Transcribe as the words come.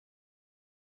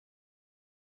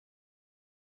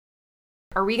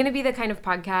Are we going to be the kind of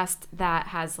podcast that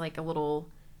has like a little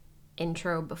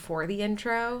intro before the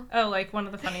intro? Oh, like one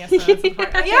of the funniest ones. Yeah,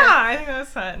 I think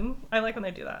that's fun. I like when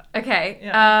they do that. Okay.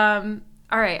 Yeah.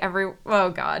 All right. Oh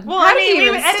God. Well, How do you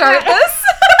even start this?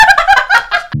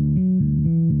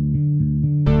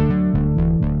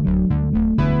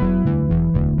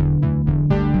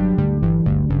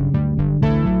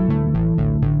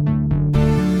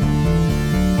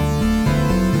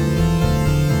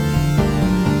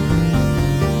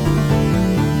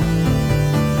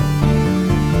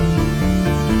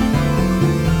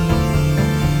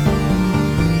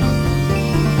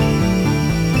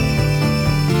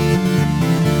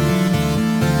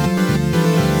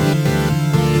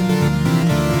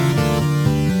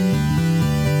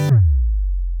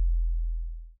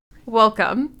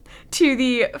 Welcome to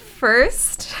the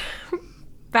first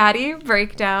Batty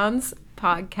Breakdowns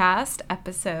podcast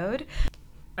episode.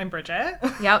 I'm Bridget.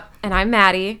 Yep, and I'm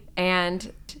Maddie,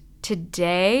 and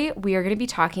today we are going to be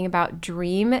talking about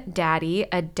Dream Daddy,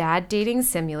 a dad dating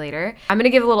simulator. I'm going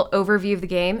to give a little overview of the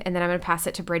game, and then I'm going to pass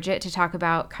it to Bridget to talk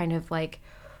about kind of like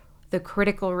the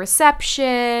critical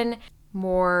reception,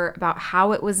 more about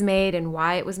how it was made and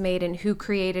why it was made and who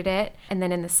created it. And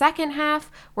then in the second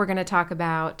half, we're going to talk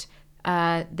about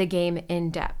the game in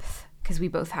depth because we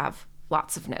both have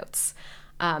lots of notes.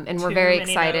 And we're very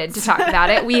excited to talk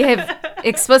about it. We have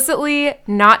explicitly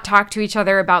not talked to each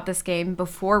other about this game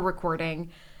before recording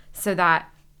so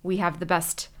that we have the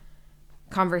best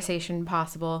conversation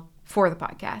possible for the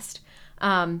podcast.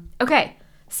 Okay.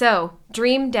 So,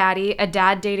 Dream Daddy, a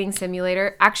dad dating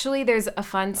simulator. Actually, there's a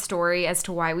fun story as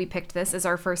to why we picked this as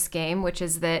our first game, which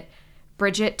is that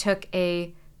Bridget took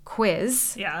a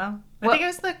quiz. Yeah. I think it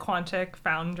was the Quantic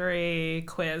Foundry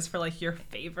quiz for like your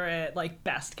favorite, like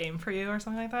best game for you or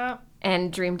something like that.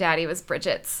 And Dream Daddy was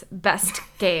Bridget's best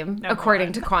game,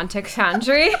 according to Quantic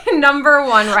Foundry. Number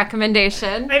one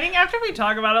recommendation. I think after we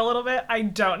talk about it a little bit, I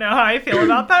don't know how I feel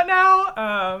about that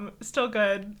now. Still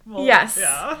good. Well, yes.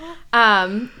 Yeah.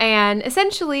 And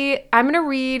essentially, I'm going to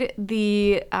read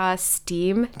the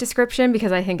Steam description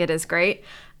because I think it is great.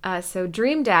 So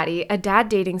Dream Daddy, a dad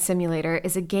dating simulator,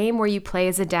 is a game where you play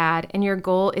as a dad and your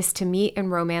goal is to meet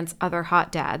and romance other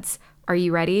hot dads. Are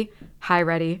you ready? Hi,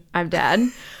 ready. I'm dad.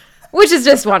 Which is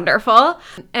just wonderful.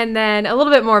 And then a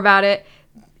little bit more about it.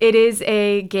 It is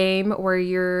a game where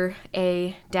you're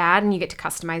a dad and you get to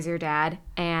customize your dad,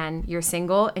 and you're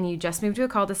single and you just moved to a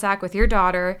cul-de-sac with your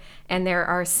daughter, and there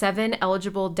are 7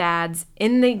 eligible dads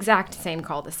in the exact same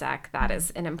cul-de-sac. That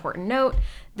is an important note,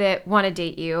 that want to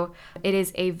date you. It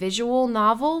is a visual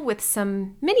novel with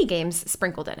some mini games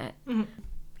sprinkled in it. Mm-hmm.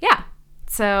 Yeah.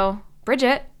 So,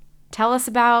 Bridget, tell us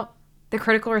about the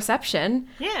critical reception.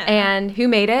 Yeah. And who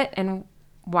made it and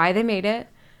why they made it,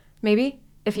 maybe.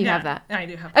 If you have that. I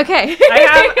do have that. Okay.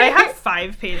 I have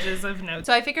 5 pages of notes.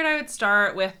 So I figured I would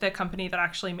start with the company that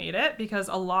actually made it because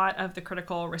a lot of the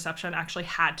critical reception actually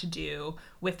had to do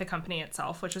with the company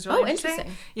itself, which is really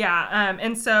interesting. Yeah.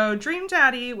 And so Dream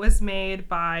Daddy was made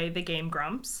by the Game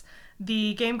Grumps.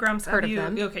 The Game Grumps, heard of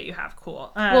them. Okay, you have.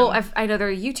 Cool. Well, I know they're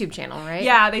a YouTube channel, right?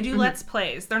 Yeah, they do Let's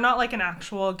Plays. They're not like an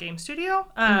actual game studio.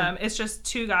 It's just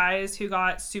 2 guys who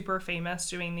got super famous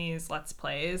doing these Let's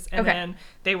Plays. And then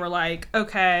they were like,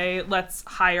 okay, let's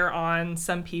hire on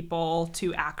some people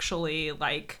to actually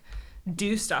like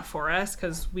do stuff for us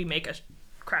because we make a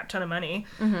crap ton of money.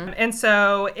 And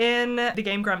so in the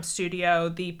Game Grumps studio,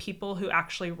 the people who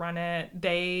actually run it,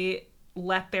 they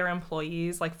let their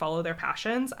employees like follow their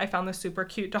passions. I found this super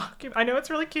cute document. I know it's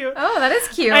really cute. Oh, that is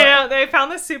cute. I know. They found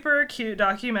this super cute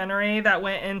documentary that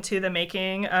went into the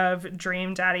making of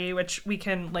Dream Daddy, which we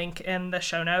can link in the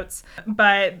show notes.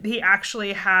 But he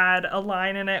actually had a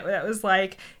line in it that was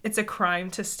like, it's a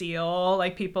crime to steal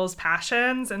like people's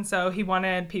passions. And so he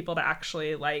wanted people to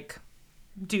actually like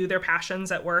do their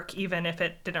passions at work, even if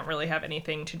it didn't really have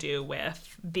anything to do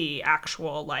with the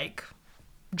actual like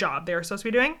job they were supposed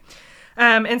to be doing.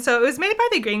 And so it was made by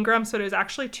the Game Grumps, but it was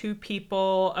actually 2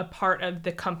 people, a part of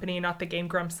the company, not the Game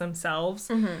Grumps themselves.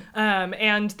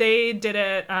 And they did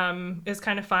it. It was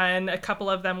kind of fun. A couple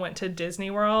of them went to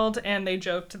Disney World, and they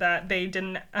joked that they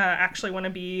didn't actually want to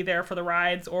be there for the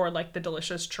rides or like the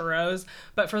delicious churros,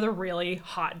 but for the really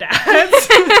hot dads.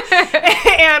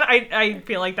 And I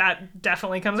feel like that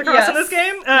definitely comes across in this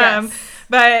game.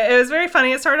 But it was very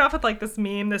funny. It started off with like this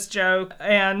meme, this joke,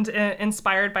 and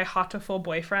inspired by Hatoful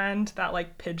Boyfriend, that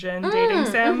like pigeon dating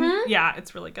sim. Yeah,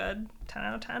 it's really good. 10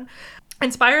 out of 10.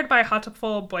 Inspired by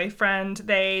Hatoful Boyfriend,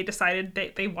 they decided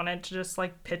they wanted to just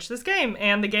like pitch this game,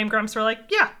 and the Game Grumps were like,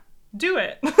 yeah, do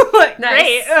it. Like,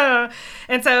 nice. Great.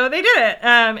 And so they did it.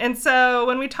 And so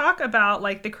when we talk about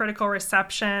like the critical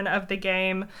reception of the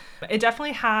game, it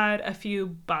definitely had a few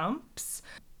bumps.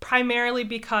 Primarily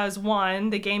because, one,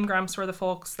 the Game Grumps were the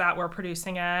folks that were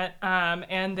producing it,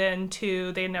 and then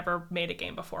two, they never made a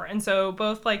game before. And so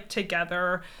both, like,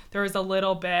 together, there was a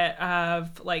little bit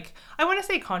of, like, I want to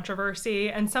say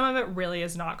controversy, and some of it really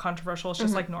is not controversial. It's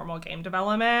just, like, normal game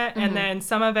development, and then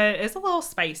some of it is a little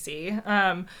spicy.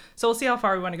 So we'll see how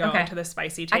far we want to go into the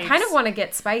spicy takes. I kind of want to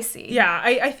get spicy. Yeah,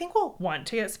 I think we'll want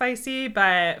to get spicy,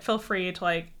 but feel free to,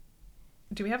 like,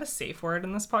 do we have a safe word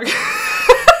in this podcast?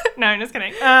 No, I'm just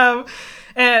kidding.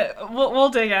 We'll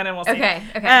dig in and we'll see.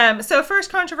 Okay. So first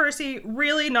controversy,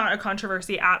 really not a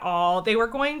controversy at all. They were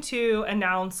going to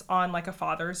announce on like a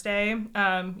Father's Day,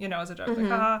 as a joke,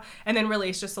 and then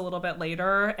release just a little bit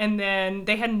later. And then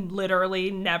they had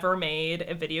literally never made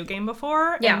a video game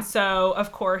before. Yeah. And so,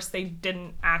 of course, they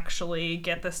didn't actually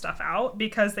get this stuff out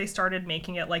because they started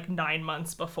making it like 9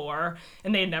 months before,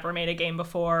 and they had never made a game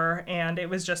before. And it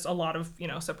was just a lot of,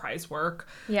 surprise work.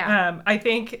 Yeah. I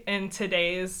think in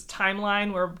today's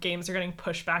timeline where games are getting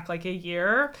pushed back like a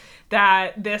year,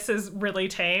 that this is really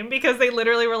tame because they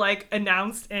literally were like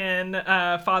announced in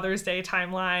Father's Day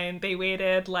timeline. They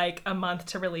waited like a month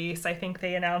to release. I think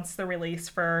they announced the release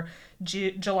for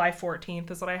July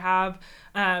 14th is what I have.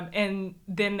 And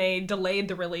then they delayed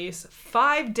the release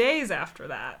 5 days after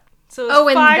that. So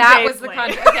and that was the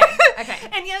contract. Okay.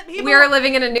 And yet people... We are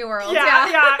living in a new world.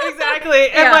 Yeah, exactly.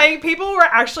 And like people were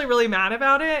actually really mad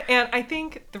about it. And I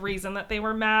think the reason that they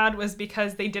were mad was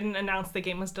because they didn't announce the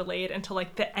game was delayed until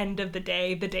like the end of the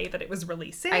day that it was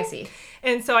releasing. I see.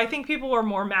 And so I think people were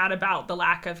more mad about the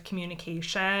lack of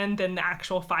communication than the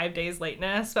actual 5 days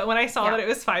lateness. But when I saw that it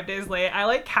was 5 days late, I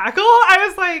like cackled. I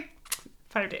was like,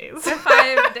 5 days.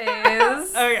 5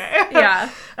 days. Okay. Yeah.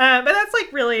 But that's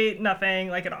like really nothing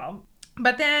like at all.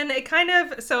 But then it kind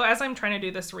of, so as I'm trying to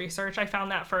do this research, I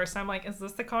found that first. I'm like, is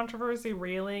this the controversy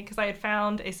really? Because I had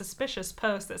found a suspicious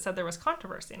post that said there was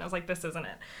controversy. And I was like, this isn't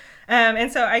it.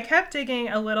 And so I kept digging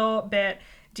a little bit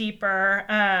deeper.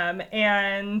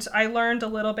 And I learned a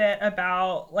little bit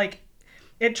about like,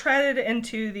 it treaded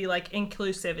into the like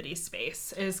inclusivity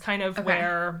space is kind of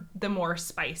where the more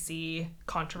spicy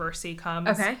controversy comes.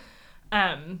 Okay.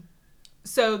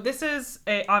 So this is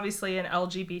obviously an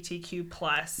LGBTQ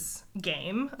plus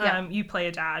game. Yeah. You play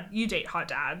a dad, you date hot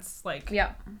dads, like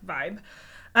vibe.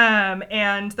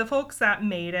 And the folks that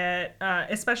made it,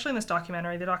 especially in this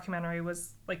documentary, the documentary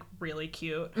was like really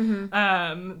cute.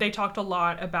 Mm-hmm. They talked a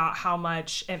lot about how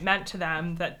much it meant to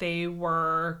them that they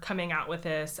were coming out with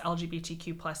this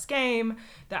LGBTQ plus game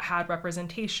that had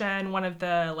representation. One of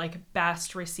the like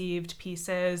best received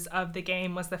pieces of the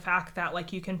game was the fact that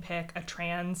like you can pick a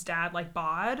trans dad like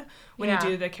bod when you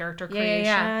do the character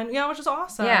creation. Yeah, which is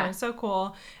awesome. Yeah. It's so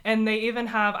cool. And they even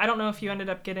have, I don't know if you ended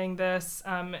up getting this,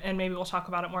 and maybe we'll talk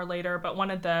about it more later, but one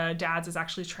of the dads is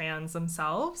actually trans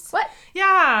themselves. What?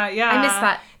 Yeah. I missed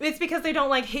that. It's because they don't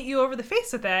like hit you over the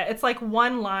face with it. It's like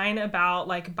one line about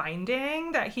like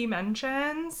binding that he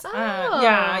mentions. Oh.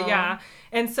 Yeah.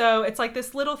 And so it's like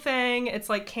this little thing. It's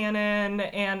like canon,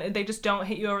 and they just don't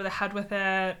hit you over the head with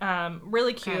it.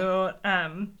 Really cute.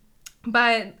 Okay.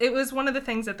 But it was one of the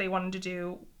things that they wanted to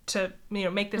do to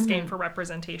make this game for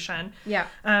representation. Yeah.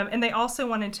 And they also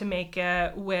wanted to make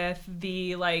it with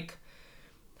the like,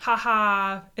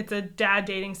 haha, it's a dad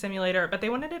dating simulator, but they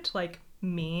wanted it to like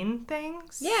mean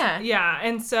things. Yeah.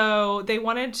 And so they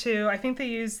wanted to, I think they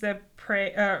used the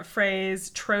phrase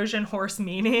Trojan horse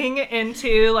meaning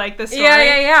into like the story.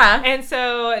 Yeah. And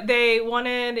so they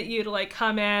wanted you to like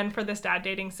come in for this dad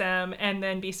dating sim and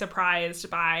then be surprised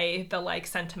by the like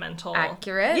sentimental.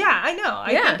 Accurate. Yeah, I know.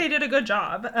 I think they did a good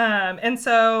job. And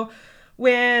so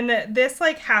when this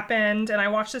like happened and I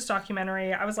watched this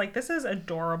documentary, I was like, this is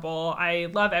adorable. I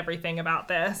love everything about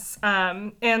this.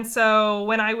 And so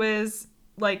when I was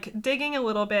like digging a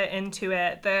little bit into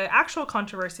it, the actual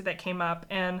controversy that came up,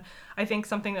 and I think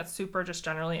something that's super just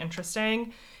generally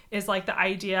interesting, is like the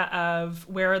idea of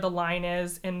where the line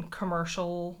is in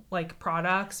commercial like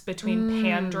products between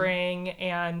pandering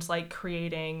and like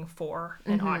creating for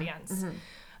an audience.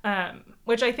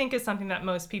 Which I think is something that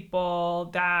most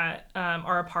people that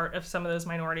are a part of some of those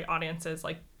minority audiences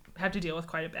like have to deal with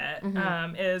quite a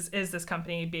bit. Is this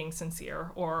company being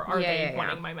sincere, or are they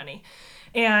wanting my money?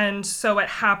 And so what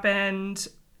happened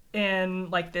in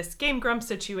like this Game Grumps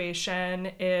situation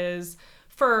is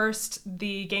first,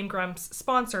 the Game Grumps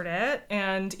sponsored it,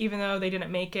 and even though they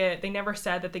didn't make it, they never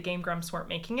said that the Game Grumps weren't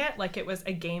making it. Like, it was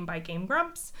a game by Game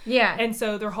Grumps. Yeah. And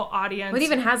so their whole audience... It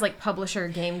even has, like, publisher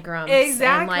Game Grumps.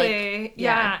 Exactly. And, like,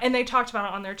 yeah. And they talked about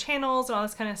it on their channels and all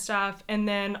this kind of stuff. And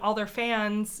then all their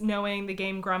fans, knowing the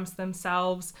Game Grumps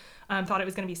themselves, thought it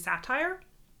was going to be satire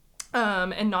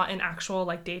and not an actual,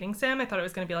 like, dating sim. I thought it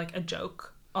was going to be, like, a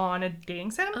joke on a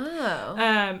dating sim.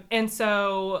 Oh. And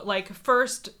so, like,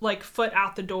 first, like, foot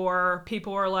out the door,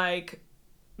 people were like,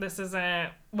 this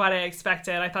isn't what I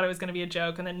expected. I thought it was going to be a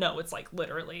joke. And then, no, it's, like,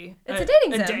 literally it's a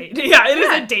dating sim. Date. Yeah, it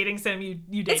is a dating sim.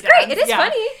 You date It's great. dads. It is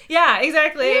funny. Yeah,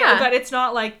 exactly. Yeah. But it's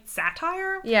not, like,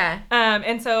 satire. Yeah.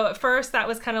 And so at first that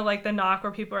was kind of like the knock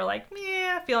where people are like,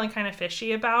 yeah, feeling kind of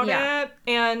fishy about it.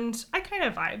 And I kind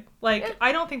of vibe. Like,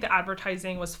 I don't think the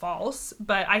advertising was false,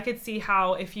 but I could see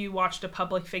how if you watched a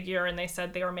public figure and they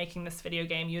said they were making this video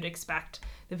game, you'd expect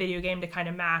the video game to kind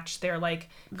of match their, like,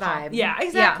 vibe. Yeah,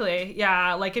 exactly.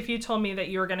 Yeah. Like, if you told me that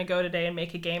you were going to go today and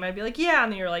make a game, I'd be like, yeah.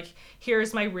 And then you're like,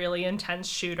 here's my really intense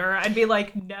shooter. I'd be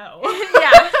like, no.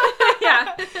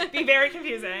 Yeah. Be very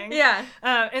confusing. Yeah.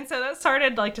 And so that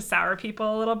started, like, to sour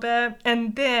people a little bit.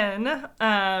 And then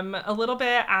a little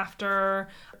bit after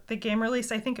the game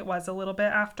release, I think it was a little bit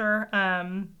after,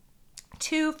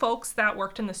 two folks that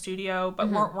worked in the studio but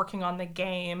weren't working on the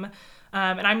game.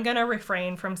 And I'm going to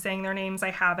refrain from saying their names.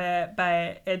 I have it,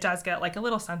 but it does get, like, a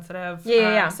little sensitive.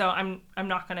 Yeah. So I'm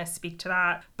not going to speak to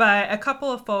that. But a couple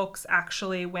of folks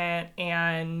actually went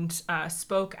and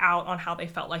spoke out on how they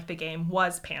felt like the game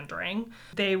was pandering.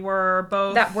 They were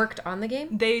both... That worked on the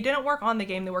game? They didn't work on the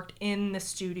game. They worked in the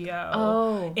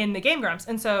studio in the Game Grumps.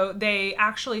 And so they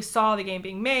actually saw the game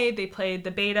being made. They played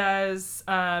the betas.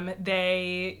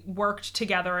 They worked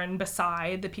together and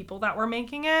beside the people that were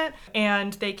making it.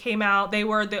 And they came out. They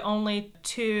were the only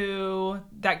two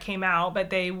that came out, but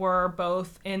they were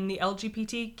both in the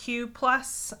LGBTQ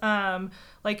plus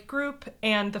like group,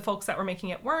 and the folks that were making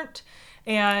it weren't.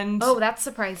 And that's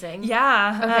surprising.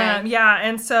 Yeah. Okay. Yeah.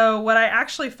 And so what I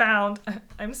actually found,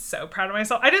 I'm so proud of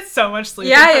myself. I did so much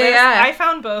sleuthing for this. Yeah. I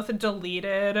found both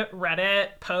deleted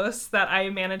Reddit posts that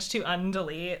I managed to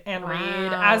undelete and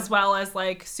read, as well as,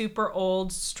 like, super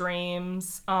old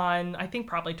streams on, I think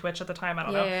probably Twitch at the time. I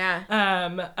don't know.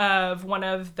 Yeah. Of one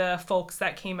of the folks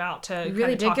that came out to You really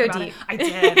kind of did talk go about deep. it. I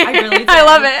did. I really did. I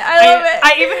love it. I love it.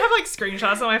 I even have, like,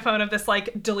 screenshots on my phone of this,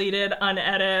 like, deleted,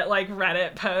 unedited, like,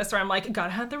 Reddit post where I'm like, gotta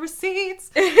have the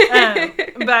receipts.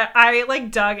 But I,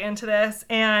 like, dug into this,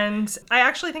 and I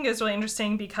actually think it was really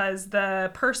interesting because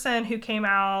the person who came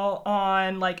out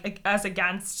on, like, as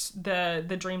against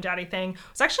the Dream Daddy thing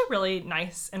was actually really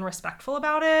nice and respectful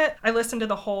about it. I listened to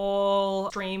the whole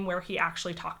stream where he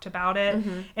actually talked about it,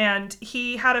 and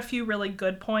he had a few really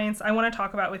good points. I want to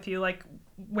talk about with you, like,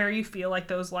 where you feel like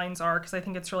those lines are, because I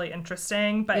think it's really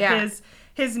interesting. But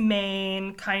his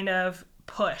main kind of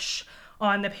push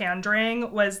on the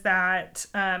pandering was that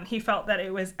he felt that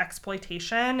it was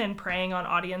exploitation and preying on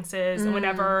audiences. And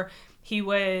whenever he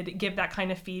would give that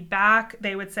kind of feedback,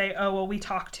 they would say, oh, well, we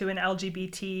talked to an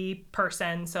LGBT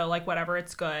person, so, like, whatever,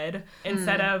 it's good,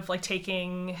 instead of, like,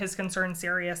 taking his concern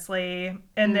seriously.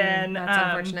 And then that's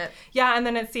unfortunate. Yeah, and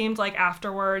then it seemed like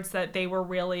afterwards that they were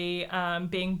really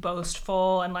being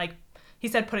boastful and, like, he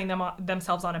said putting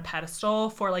themselves on a pedestal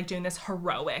for, like, doing this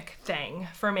heroic thing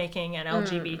for making an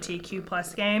LGBTQ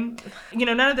plus game. You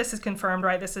know, none of this is confirmed,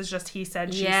 right? This is just he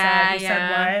said, she said, he said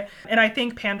what. And I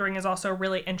think pandering is also a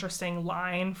really interesting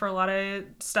line for a lot of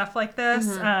stuff like this.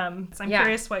 So I'm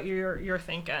curious what you're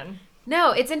thinking. No,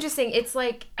 it's interesting. It's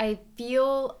like, I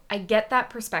feel I get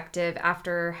that perspective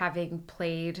after having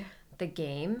played the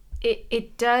game.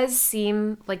 It does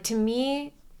seem like, to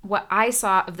me, what I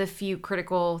saw of the few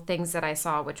critical things that I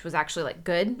saw, which was actually, like,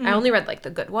 good. I only read, like,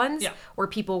 the good ones where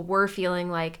people were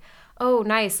feeling like, oh,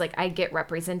 nice, like, I get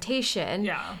representation.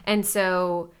 Yeah. And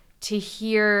so to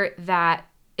hear that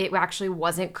it actually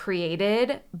wasn't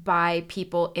created by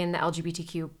people in the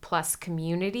LGBTQ plus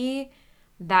community,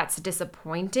 that's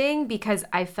disappointing, because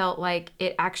I felt like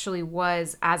it actually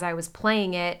was, as I was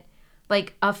playing it,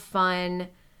 like, a fun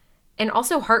and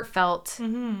also heartfelt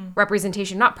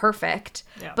representation. Not perfect,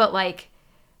 but, like,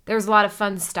 there's a lot of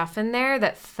fun stuff in there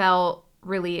that felt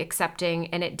really accepting,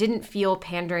 and it didn't feel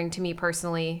pandering to me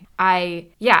personally. I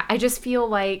just feel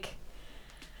like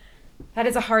that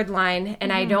is a hard line,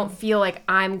 and I don't feel like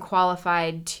I'm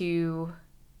qualified to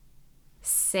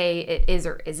say it is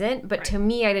or isn't, but to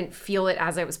me, I didn't feel it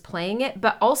as I was playing it.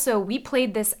 But also, we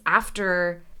played this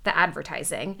after the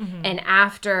advertising and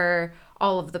after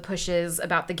all of the pushes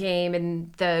about the game,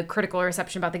 and the critical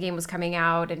reception about the game was coming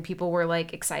out, and people were,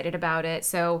 like, excited about it.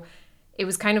 So it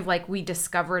was kind of like we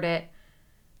discovered it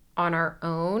on our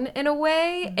own in a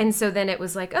way. And so then it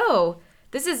was like, oh,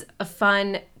 this is a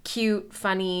fun, cute,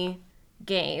 funny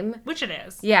game. Which it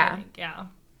is. Yeah. I think, yeah.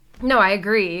 No, I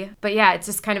agree. But yeah, it's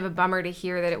just kind of a bummer to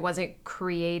hear that it wasn't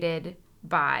created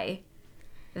by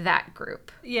that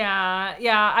group. Yeah,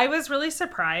 I was really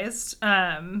surprised.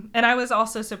 And I was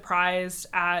also surprised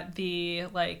at the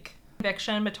like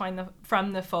conviction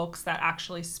from the folks that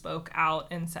actually spoke out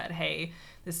and said, hey,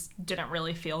 this didn't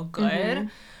really feel good.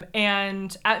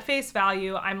 And at face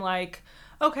value, I'm like,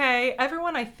 okay,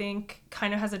 everyone I think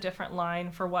kind of has a different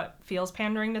line for what feels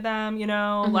pandering to them, you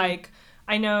know? Like,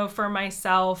 I know for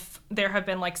myself, there have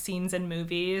been like scenes in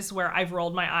movies where I've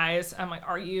rolled my eyes. I'm like,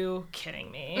 are you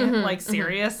kidding me? Like,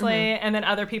 seriously? And then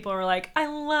other people are like, I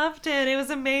loved it. It was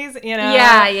amazing. You know?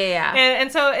 Yeah.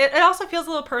 And so it also feels a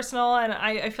little personal. And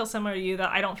I feel similar to you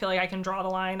that I don't feel like I can draw the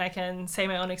line. I can say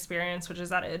my own experience, which is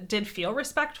that it did feel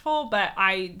respectful, but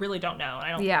I really don't know.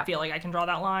 I don't feel like I can draw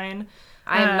that line.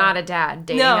 I am not a dad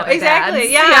dating No, other exactly.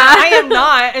 dads. Yeah, I am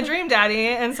not a dream daddy,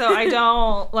 and so I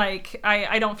don't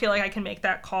I don't feel like I can make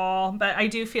that call. But I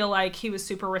do feel like he was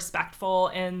super respectful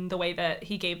in the way that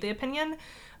he gave the opinion,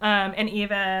 and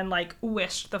even like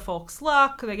wished the folks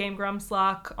luck, the Game Grumps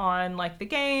luck on like the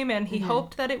game, and he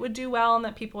hoped that it would do well and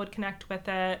that people would connect with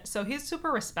it. So he's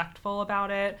super respectful about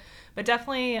it, but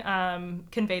definitely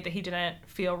conveyed that he didn't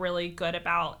feel really good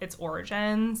about its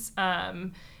origins.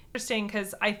 Interesting,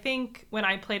 because I think when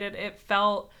I played it, it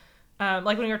felt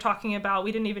like when we were talking about,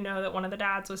 we didn't even know that one of the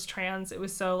dads was trans. It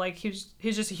was so like he's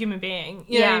just a human being.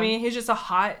 You know what I mean? He's just a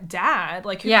hot dad.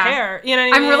 Like, who cares? You know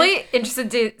what I mean? I'm really interested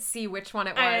to see which one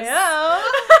it was. I know.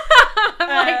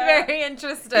 I'm like very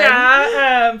interested.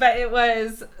 Yeah, but it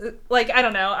was like, I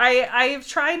don't know. I've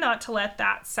tried not to let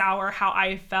that sour how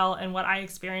I felt and what I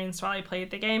experienced while I played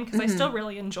the game, because I still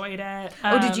really enjoyed it.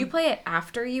 Did you play it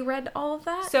after you read all of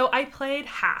that? So I played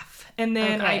half, and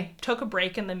then I took a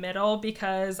break in the middle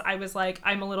because I was like,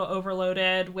 I'm a little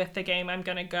overloaded with the game. I'm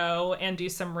gonna go and do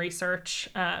some research,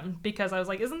 because I was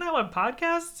like, isn't that what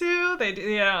podcasts do? They do,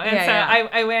 you know. And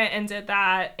I went and did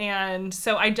that, and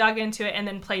so I dug into it and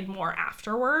then played more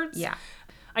afterwards. Yeah.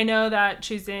 I know that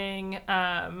choosing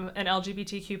an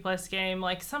LGBTQ plus game,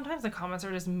 like, sometimes the comments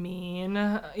are just mean,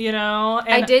 you know?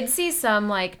 And I did see some,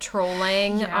 like,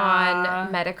 trolling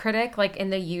on Metacritic, like, in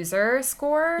the user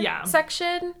score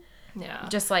section. Yeah.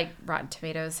 Just like Rotten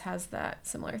Tomatoes has that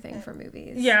similar thing for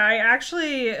movies. Yeah, I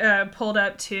actually pulled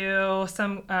up too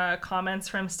some comments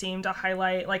from Steam to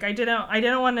highlight. Like, I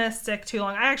didn't want to stick too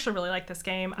long. I actually really like this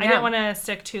game. I didn't want to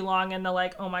stick too long in the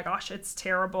like, oh my gosh, it's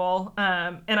terrible.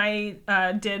 And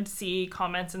I did see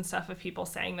comments and stuff of people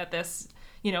saying that this,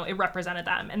 you know, it represented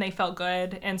them and they felt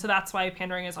good. And so that's why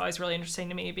pandering is always really interesting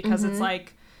to me, because it's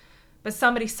like, but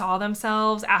somebody saw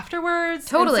themselves afterwards.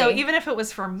 Totally. And so even if it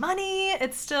was for money,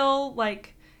 it's still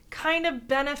like kind of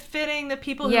benefiting the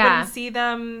people who wouldn't see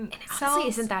them. And it honestly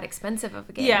isn't that expensive of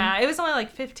a game. Yeah, it was only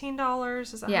like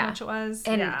 $15. Is that how much it was?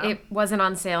 And it wasn't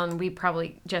on sale, and we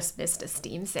probably just missed a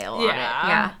Steam sale on it.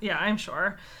 Yeah, I'm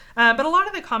sure. But a lot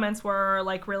of the comments were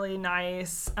like really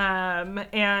nice.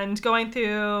 And going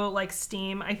through like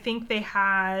Steam, I think they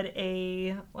had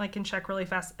a, like, can check really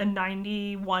fast, a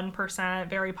 91%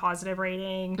 very positive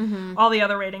rating. All the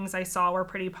other ratings I saw were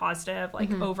pretty positive,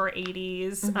 like over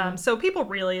 80s. So people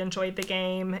really enjoyed the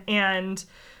game. And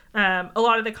a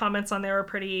lot of the comments on there were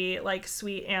pretty like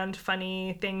sweet and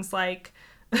funny. Things like,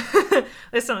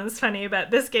 this one is funny, but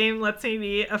this game lets me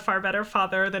be a far better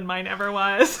father than mine ever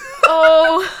was.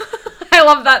 Oh, I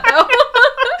love that though.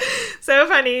 So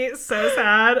funny, so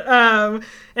sad.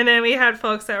 And then we had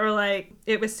folks that were like,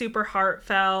 it was super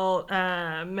heartfelt,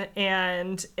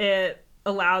 and it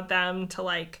allowed them to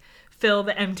like fill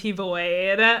the empty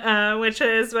void, which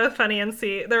is both funny and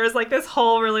sweet. There was like this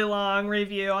whole really long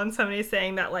review on somebody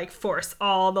saying that like, force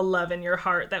all the love in your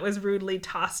heart that was rudely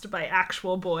tossed by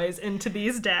actual boys into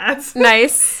these dads.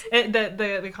 Nice.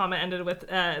 The comment ended with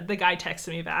the guy texted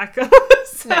me back.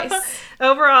 So, nice.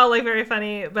 Overall, like, very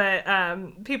funny,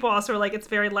 but people also were like, it's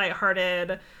very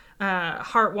lighthearted,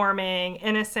 heartwarming,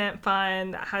 innocent,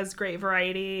 fun, that has great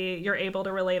variety. You're able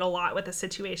to relate a lot with the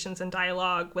situations and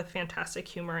dialogue with fantastic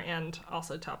humor and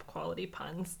also top quality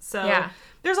puns. So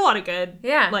there's a lot of good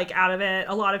like out of it.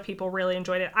 A lot of people really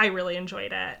enjoyed it. I really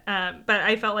enjoyed it. But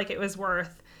I felt like it was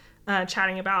worth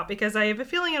chatting about, because I have a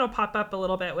feeling it'll pop up a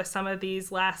little bit with some of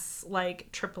these less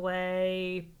like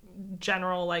AAA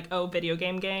general like, oh, video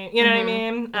game, you know what I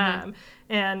mean?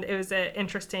 And it was an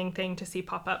interesting thing to see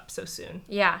pop up so soon.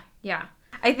 Yeah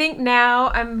I think now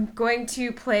I'm going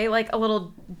to play like a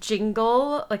little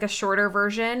jingle, like a shorter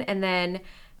version, and then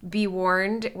be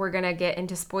warned, we're gonna get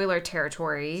into spoiler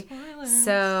territory. Spoilers.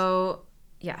 So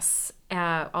yes,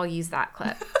 I'll use that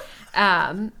clip.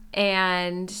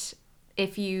 And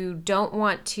if you don't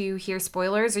want to hear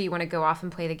spoilers or you want to go off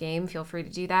and play the game, feel free to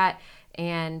do that.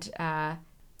 And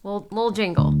little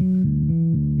jingle.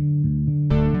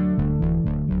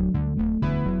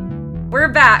 We're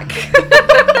back.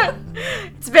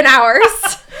 It's been hours.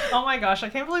 Oh my gosh, I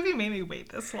can't believe you made me wait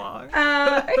this long.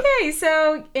 Okay,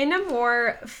 so in a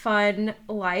more fun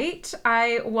light,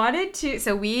 I wanted to...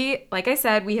 So we, like I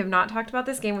said, we have not talked about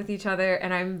this game with each other,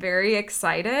 and I'm very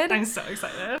excited. I'm so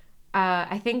excited.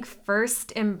 I think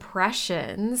first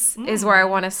impressions is where I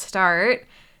want to start.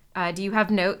 Do you have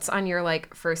notes on your,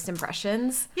 like, first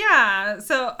impressions? Yeah,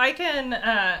 so I can,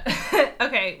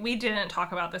 okay, we didn't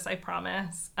talk about this, I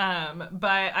promise,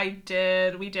 but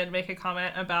we did make a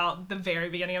comment about the very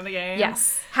beginning of the game.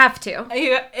 Yes, have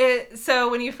to. So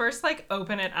when you first, like,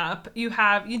 open it up, you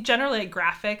generally like,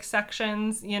 graphic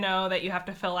sections, that you have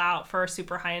to fill out for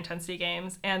super high intensity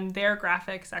games, and their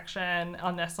graphic section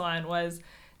on this one was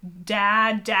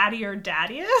Dad, Daddy, or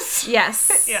Daddiest?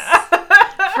 Yes. Yeah.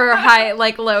 For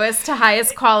lowest to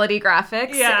highest quality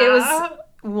graphics. Yeah. It was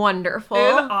wonderful.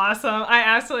 It was awesome. I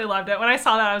absolutely loved it. When I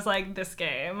saw that, I was like, this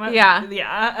game. Yeah.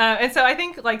 Yeah. And so I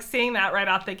think, like, seeing that right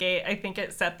out the gate, I think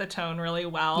it set the tone really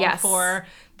well for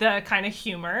the kind of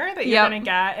humor that you're going to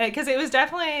get. Because it was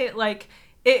definitely, like...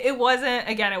 It wasn't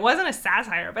a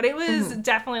satire, but it was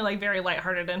definitely, like, very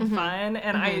lighthearted and fun,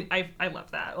 and I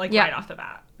love that, like, right off the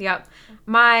bat. Yep.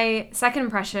 My second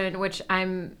impression, which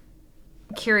I'm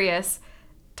curious,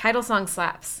 title song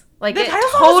slaps. Like, it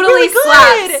totally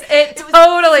slaps. It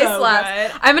totally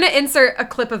slaps. I'm going to insert a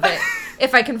clip of it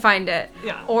if I can find it.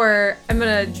 Yeah. Or I'm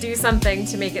going to do something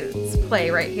to make it play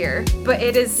right here. But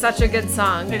it is such a good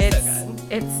song. It's so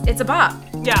good. It's a bop.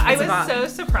 Yeah, I was so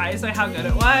surprised by how good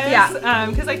it was. Yeah.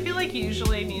 Because I feel like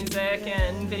usually music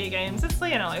and video games, it's,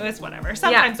 it was whatever.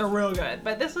 Sometimes they're real good,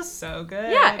 but this was so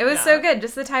good. Yeah, it was so good.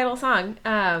 Just the title song.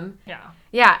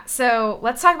 Yeah, so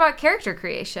let's talk about character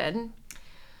creation.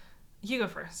 You go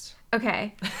first.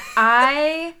 Okay.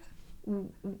 I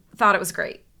thought it was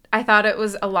great. I thought it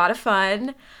was a lot of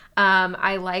fun.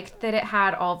 I liked that it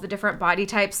had all the different body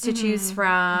types to choose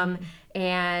from.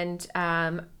 And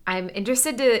I'm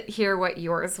interested to hear what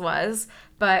yours was.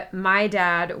 But my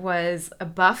dad was a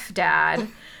buff dad.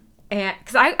 And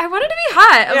because I wanted to be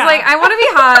hot. I was like, I want to be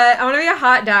hot. I want to be a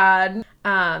hot dad.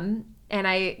 And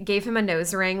I gave him a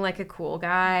nose ring like a cool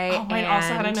guy. Oh, mine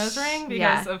also had a nose ring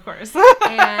because, of course.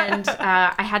 And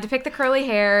I had to pick the curly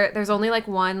hair. There's only like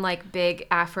one like big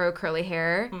afro curly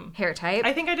hair type.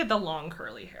 I think I did the long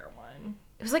curly hair one.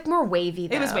 It was like more wavy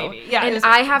though. It was wavy. Yeah. And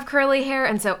I have curly hair,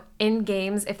 and so in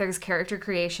games, if there's character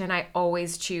creation, I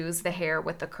always choose the hair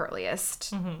with the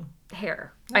curliest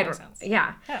hair. That makes sense.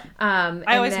 Yeah.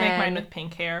 I always make mine with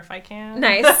pink hair if I can.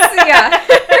 Nice.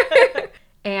 Yeah.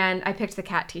 And I picked the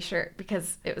cat t-shirt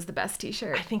because it was the best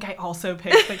t-shirt. I think I also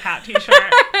picked the cat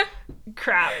t-shirt.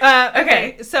 Crap.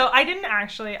 Okay, so I didn't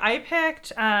actually. I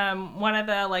picked one of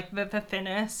the, like, the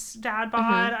thinnest dad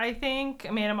bod, I think.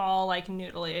 I made them all, like,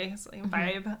 noodly. It's like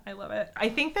vibe. I love it. I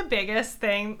think the biggest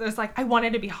thing was, like, I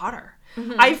wanted to be hotter.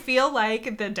 I feel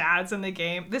like the dads in the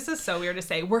game, this is so weird to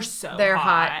say, they're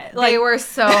hot. Like, they were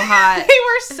so hot.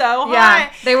 They were so hot.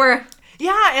 Yeah, they were...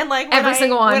 Yeah, and like every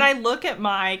single one. When I look at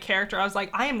my character, I was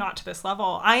like, I am not to this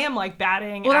level. I am like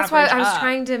batting. Well, that's why I was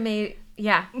trying to make.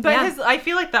 Yeah, but I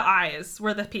feel like the eyes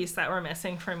were the piece that were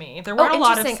missing for me. There weren't a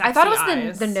lot of sexy I thought it was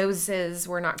eyes. the noses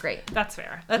were not great. That's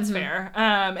fair. That's fair.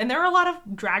 And there were a lot of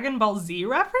Dragon Ball Z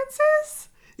references.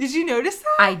 Did you notice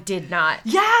that? I did not.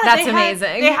 Yeah. That's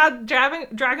amazing. They had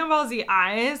Dragon Ball Z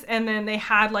eyes, and then they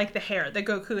had, like, the hair, the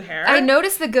Goku hair. I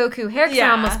noticed the Goku hair because I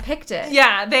almost picked it.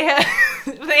 Yeah, they had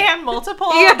multiple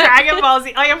Dragon Ball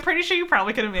Z. Like, I'm pretty sure you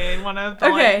probably could have made one of the,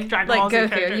 like, Dragon Ball Z Goku.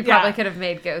 characters. You probably could have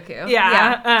made Goku.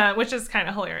 Yeah. Which is kind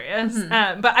of hilarious.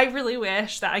 But I really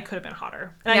wish that I could have been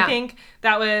hotter. And I think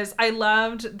I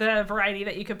loved the variety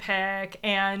that you could pick,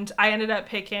 and I ended up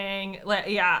picking,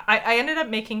 I ended up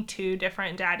making 2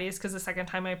 different daddies because the second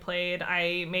time I played,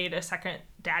 I made a second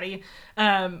daddy.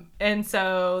 And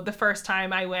so the first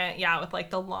time I went, with like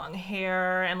the long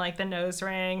hair and like the nose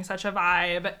ring, such a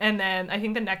vibe. And then I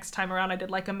think the next time around I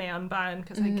did like a man bun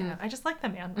because I just like the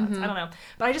man buns. I don't know.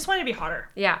 But I just wanted to be hotter.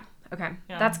 Yeah. Okay.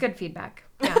 Yeah. That's good feedback.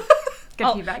 Yeah.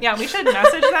 Good feedback. Yeah, we should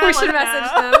message them. We should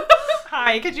message them.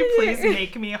 Hi, could you please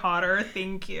make me hotter?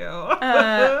 Thank you.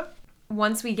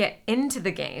 Once we get into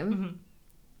the game,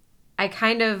 I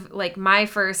kind of, like, my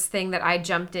first thing that I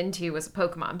jumped into was a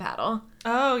Pokemon battle.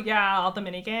 Oh, yeah, all the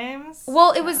mini games.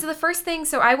 Well, it was the first thing,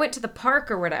 so I went to the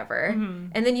park or whatever,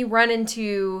 and then you run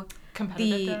into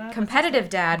competitive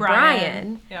dad,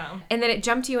 Brian. Yeah. And then it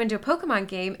jumped you into a Pokemon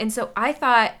game, and so I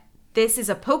thought this is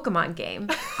a Pokemon game.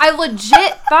 I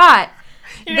legit thought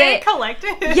You're getting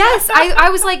collected. Yes, I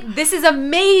was like, this is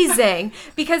amazing.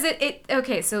 Because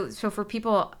okay, so for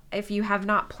people, if you have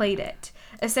not played it,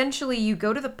 essentially you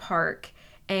go to the park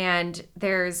and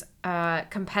there's a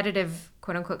competitive,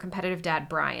 quote unquote, competitive dad,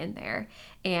 Brian, there.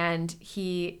 And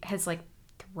he has like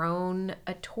thrown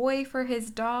a toy for his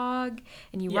dog,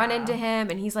 and you run into him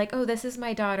and he's like, oh, this is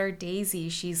my daughter, Daisy.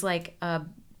 She's like a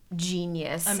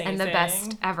genius and the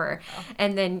best ever. Oh.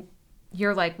 And then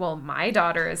you're like, well, my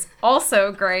daughter is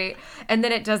also great. And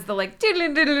then it does the like,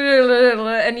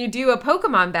 and you do a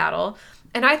Pokemon battle.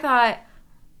 And I thought,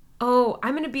 oh,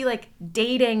 I'm going to be like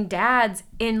dating dads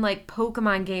in like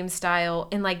Pokemon game style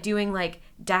and like doing like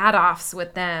dad offs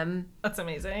with them. That's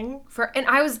amazing. I'm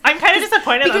kind of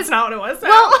disappointed that's not what it was.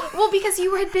 Well, because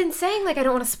you had been saying like, I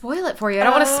don't want to spoil it for you. I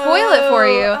don't want to spoil it for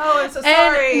you. Oh, I'm so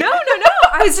sorry. No.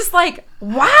 I was just like,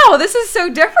 wow, this is so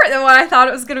different than what I thought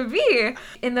it was going to be.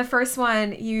 In the first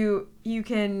one, you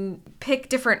can pick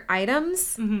different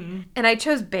items. Mm-hmm. And I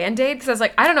chose Band-Aid because I was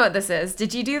like, I don't know what this is.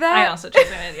 Did you do that? I also chose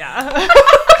Band-Aid, yeah.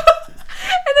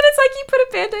 And then it's like you put a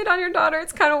Band-Aid on your daughter.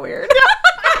 It's kind of weird.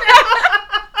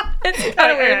 It's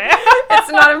kind of weird.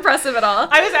 It's not impressive at all.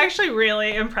 I was actually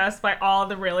really impressed by all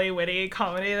the really witty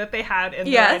comedy that they had in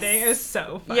the writing. It was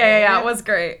so funny. Yeah, it was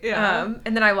great. Yeah.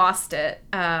 And then I lost it.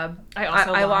 I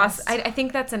lost. I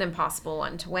think that's an impossible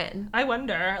one to win. I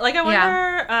wonder.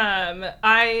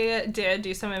 I did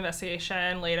do some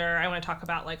investigation later. I want to talk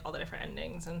about like all the different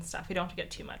endings and stuff. We don't have to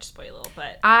get too much spoilable,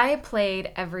 but I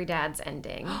played Every Dad's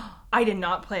Ending. I did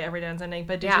not play Every Dad's Ending,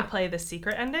 but did you play the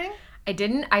secret ending? I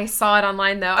didn't. I saw it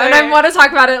online though, and I want to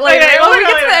talk about it later when we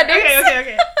get to the endings.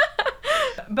 Okay.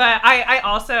 But I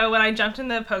also, when I jumped in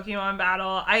the Pokemon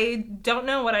battle, I don't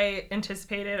know what I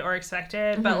anticipated or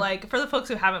expected, but like for the folks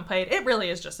who haven't played, it really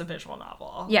is just a visual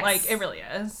novel. Yes. Like it really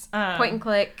is. Point and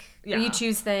click. Yeah. You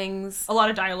choose things. A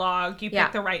lot of dialogue. You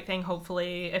pick the right thing,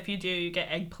 hopefully. If you do, you get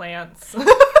eggplants.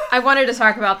 I wanted to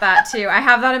talk about that too. I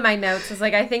have that in my notes. It's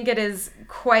like, I think it is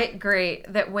quite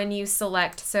great that when you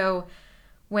select, so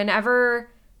whenever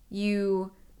you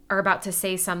are about to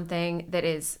say something that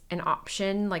is an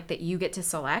option, like that you get to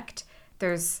select,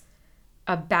 there's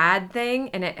a bad thing,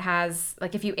 and it has,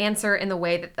 like, if you answer in the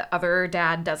way that the other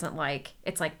dad doesn't like,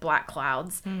 it's like black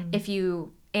clouds. If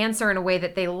you answer in a way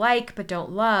that they like but don't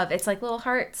love, it's like little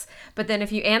hearts. But then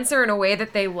if you answer in a way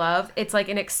that they love, it's like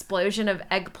an explosion of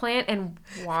eggplant and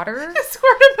water.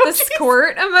 The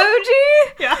squirt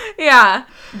emoji. Yeah,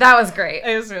 that was great.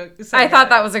 It was really, I thought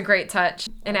that was a great touch,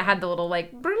 and it had the little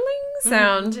like bling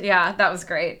sound. Yeah, that was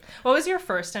great. What was your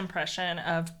first impression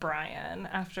of Brian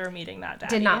after meeting that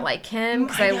daddy? Did not like him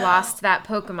because I lost that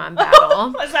Pokemon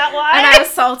battle. Was that why? And I was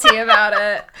salty about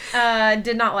it.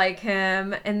 Did not like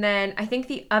him. And then I think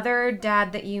the other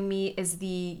dad that you meet is the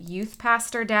youth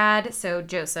pastor dad, so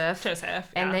Joseph.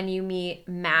 And then you meet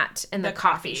Matt in the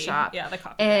coffee shop. Yeah, the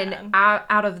coffee And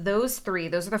out of those three,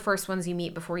 those are the first ones you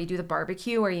meet before you do the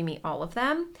barbecue, where you meet all of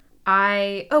them.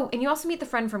 And you also meet the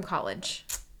friend from college.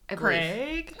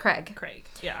 Craig,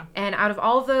 yeah. And out of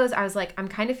all of those, I was like, I'm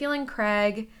kind of feeling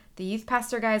Craig. The youth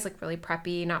pastor guy is like really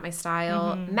preppy, not my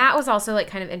style. Matt was also like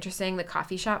kind of interesting. The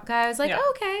coffee shop guy, I was like,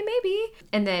 okay, maybe.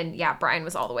 And then, Brian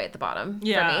was all the way at the bottom for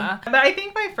me. But I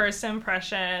think my first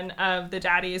impression of the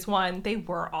daddies, they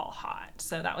were all hot.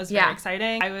 So that was very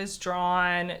exciting. I was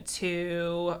drawn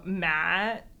to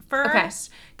Matt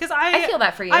first, because I feel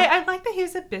that for you. I like that he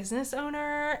was a business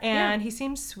owner and he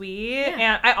seemed sweet,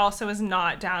 and I also was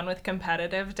not down with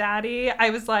competitive daddy.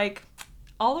 I was like,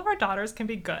 all of our daughters can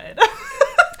be good.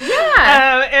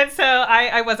 And so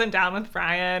I wasn't down with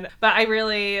Brian, but I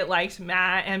really liked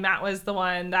Matt, and Matt was the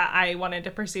one that I wanted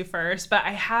to pursue first. But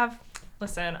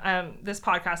listen, this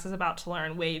podcast is about to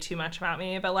learn way too much about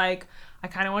me, but like, I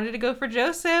kind of wanted to go for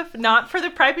Joseph, not for the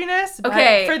preppiness,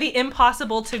 but for the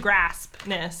impossible to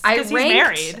graspness, because he's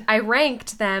married. I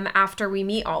ranked them after we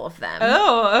meet all of them.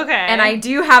 Oh, okay. And I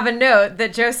do have a note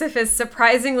that Joseph is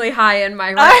surprisingly high in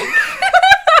my rank.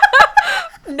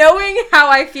 Knowing how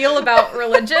I feel about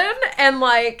religion and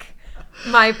like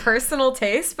my personal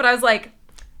taste, but I was like,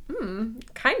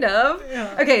 kind of.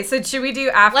 Yeah. Okay, so should we do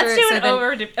after? Let's do an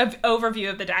overview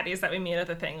of the daddies that we meet at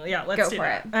the thing. Yeah, let's do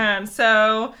that.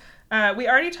 So we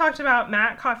already talked about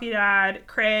Matt, Coffee Dad,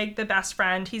 Craig, the best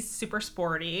friend. He's super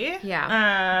sporty.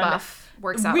 Yeah, buff.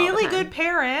 Works out really good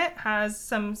parent, has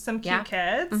some cute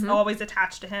kids, always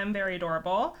attached to him, very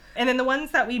adorable. And then the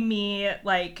ones that we meet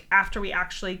like after we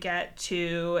actually get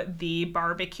to the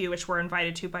barbecue, which we're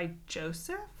invited to by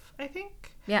Joseph, I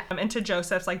think. Yeah. And to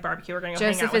Joseph's like barbecue, we're going to go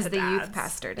hang out Joseph with is the the dads. youth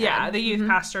pastor dad. Yeah, the youth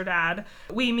pastor dad.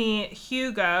 We meet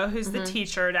Hugo, who's the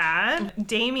teacher dad.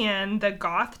 Damien, the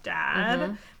goth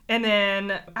dad. And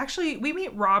then, actually, we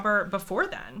meet Robert before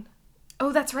then.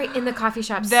 Oh, that's right. In the coffee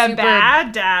shop. The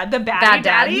bad dad. The baddie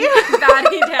daddy.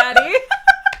 Baddie daddy.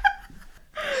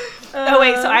 Oh,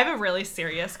 wait. So I have a really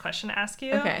serious question to ask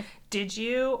you. Okay. Did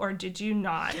you or did you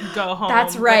not go home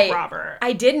That's right. with Robert?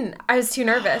 I didn't. I was too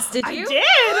nervous. Did you? I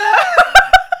did.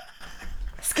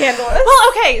 Scandalous. Well,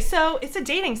 okay, so it's a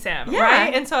dating sim, Yeah.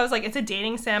 right? And so I was like, it's a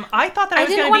dating sim. I thought that I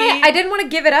was going to be... I didn't want to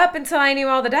give it up until I knew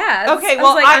all the dads. Okay, I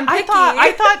well, was like, I'm picky.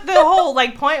 I thought the whole,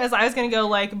 like, point was I was going to go,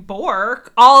 like,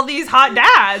 Bork, all these hot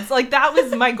dads. Like, that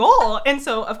was my goal. And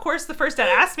so, of course, the first dad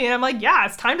asked me, and I'm like, yeah,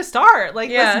 it's time to start. Like,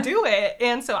 let's do it.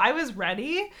 And so I was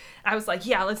ready. I was like,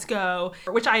 yeah, let's go.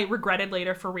 Which I regretted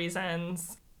later for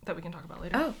reasons that we can talk about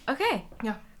later. Oh, okay.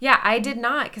 Yeah. Yeah, I did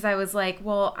not, because I was like,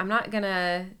 well, I'm not going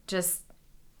to just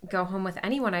go home with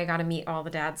anyone. I got to meet all the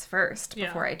dads first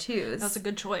before I choose. That's a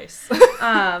good choice.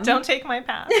 Don't take my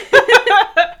path.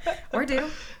 Or do.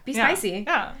 Be spicy.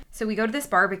 Yeah. So we go to this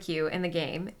barbecue in the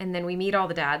game, and then we meet all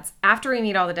the dads. After we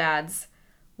meet all the dads,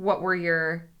 what were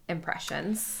your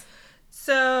impressions?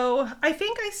 So I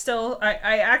think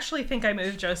I actually think I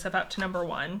moved Joseph up to number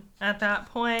 1 at that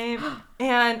point.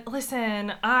 And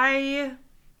listen, I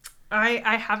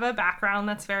have a background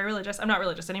that's very religious. I'm not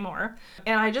religious anymore.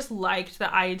 And I just liked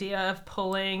the idea of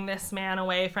pulling this man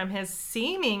away from his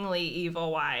seemingly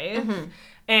evil wife.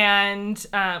 And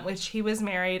which he was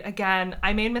married. Again,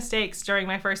 I made mistakes during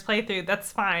my first playthrough.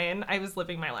 That's fine. I was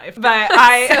living my life. But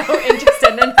I'm so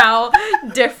interested in how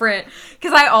different.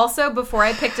 Because I also, before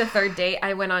I picked a third date,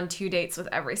 I went on 2 dates with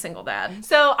every single dad.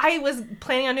 So I was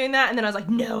planning on doing that, and then I was like,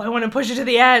 no, I want to push it to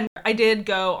the end. I did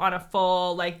go on a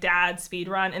full, like, dad speed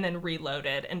run and then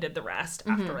reloaded and did the rest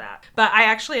after that. But I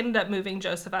actually ended up moving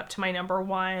Joseph up to my number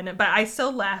 1, but I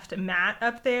still left Matt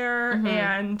up there,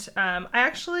 and I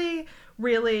actually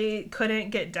really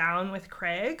couldn't get down with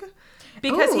Craig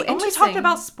because he only talked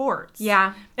about sports.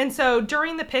 Yeah. And so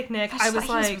during the picnic, I was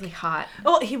like, he was really hot.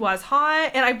 Well, he was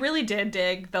hot, and I really did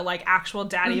dig the, like, actual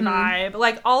daddy vibe.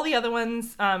 Like, all the other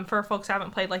ones, for folks who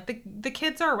haven't played, like, the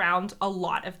kids are around a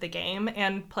lot of the game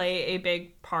and play a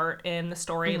big part in the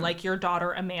story. Like, your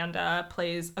daughter, Amanda,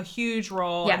 plays a huge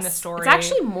role in the story. It's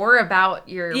actually more about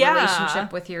your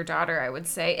relationship with your daughter, I would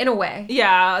say, in a way.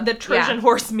 Yeah, the Trojan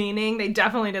horse meaning, they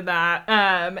definitely did that.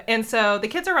 And so the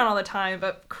kids are around all the time,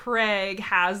 but Craig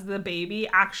has the baby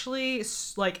actually,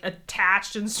 like,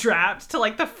 attached and strapped to,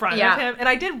 like, the front of him. And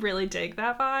I did really dig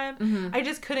that vibe. I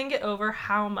just couldn't get over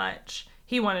how much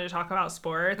he wanted to talk about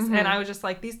sports. And I was just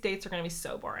like, these dates are going to be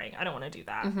so boring. I don't want to do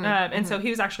that. And so he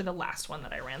was actually the last one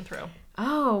that I ran through.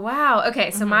 Oh, wow.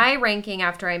 Okay, so my ranking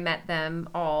after I met them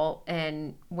all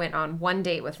and went on 1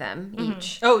 date with them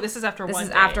each. Oh, this is after one date. This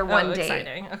is after one date.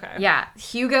 Exciting. Okay. Yeah,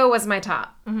 Hugo was my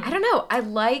top. I don't know. I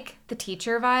like the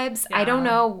teacher vibes. I don't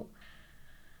know,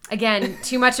 again,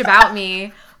 too much about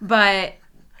me, but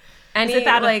is it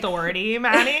that authority,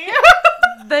 Maddie?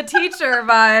 The teacher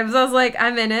vibes. I was like,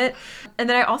 I'm in it. And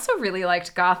then I also really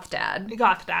liked Goth Dad.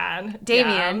 Goth Dad.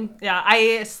 Damien. Yeah,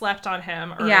 I slept on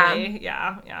him early.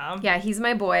 Yeah. Yeah, he's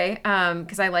my boy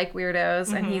because I like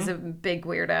weirdos, and he's a big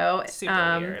weirdo.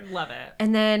 Super weird. Love it.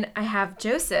 And then I have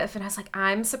Joseph, and I was like,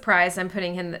 I'm surprised I'm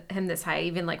putting him this high. I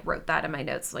even, like, wrote that in my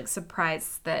notes, like,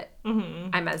 surprised that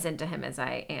I'm as into him as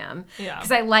I am. Yeah.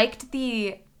 Because I liked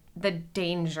the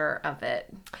danger of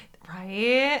it.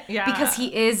 Right? Yeah. Because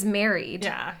he is married.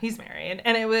 Yeah, he's married.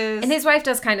 And it was... And his wife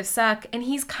does kind of suck. And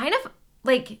he's kind of,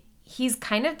 like, he's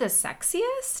kind of the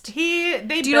sexiest.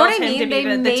 They Do you know built what I him mean? to be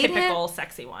the made typical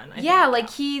sexy one. I yeah, think. like,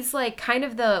 he's, like, kind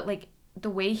of the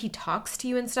way he talks to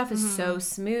you and stuff is so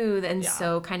smooth and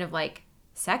so kind of, like,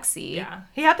 sexy. Yeah.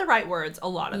 He had the right words a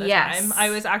lot of the time. I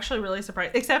was actually really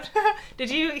surprised. Except, did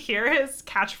you hear his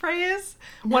catchphrase?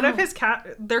 No. One of his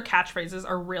their catchphrases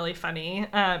are really funny.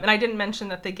 And I didn't mention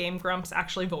that the Game Grumps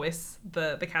actually voice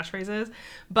the catchphrases.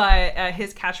 But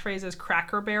his catchphrase is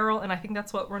Cracker Barrel. And I think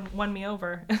that's what won me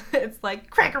over. It's like,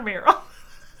 Cracker Barrel.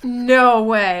 No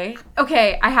way.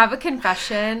 Okay, I have a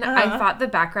confession. I thought the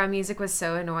background music was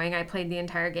so annoying. I played the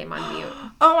entire game on mute.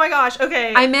 Oh my gosh.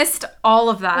 Okay. I missed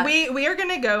all of that. We are going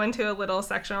to go into a little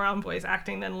section around voice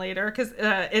acting then later because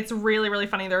it's really, really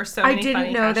funny. There are so many funny I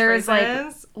didn't know there was,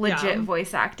 like, legit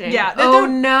voice acting. Yeah.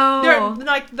 No.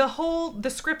 Like, the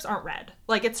scripts aren't read.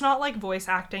 Like, it's not like voice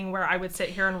acting where I would sit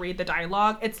here and read the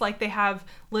dialogue. It's like they have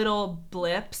little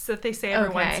blips that they say every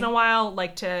once in a while,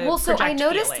 like to Well, so I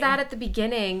noticed feeling. that at the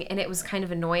beginning, playing, and it was kind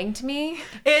of annoying to me.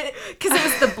 Because it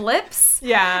was the blips.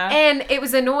 Yeah. And it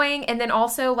was annoying. And then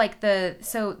also, like, the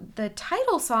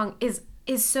title song is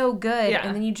so good. Yeah.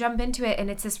 And then you jump into it, and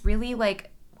it's this really, like,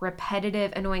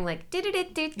 repetitive, annoying, like,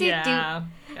 do-do-do-do-do-do. Yeah.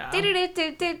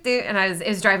 Do-do-do-do-do-do. And it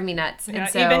was driving me nuts. Yeah, and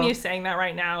so, even you saying that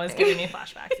right now is giving me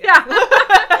flashbacks. Yeah.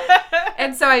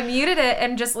 And so I muted it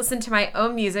and just listened to my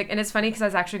own music. And it's funny because I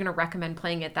was actually going to recommend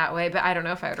playing it that way, but I don't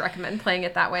know if I would recommend playing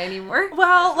it that way anymore.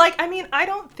 Well, like, I mean, I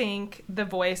don't think the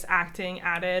voice acting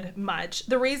added much.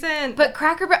 The reason... But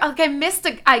Cracker Barrel, like, I missed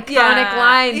an iconic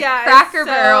line. Yeah, Cracker it's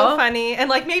so Barrel. funny. And,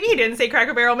 like, maybe he didn't say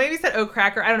Cracker Barrel. Maybe he said, oh,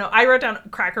 Cracker. I don't know. I wrote down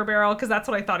Cracker Barrel because that's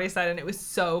what I thought he said, and it was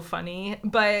so funny.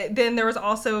 But then there was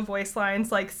also voice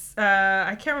lines like,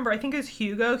 I can't remember. I think it was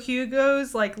Hugo.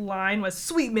 Hugo's, like, line was,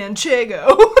 Sweet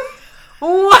Manchego.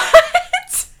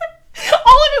 What?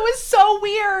 All of it was so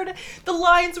weird. The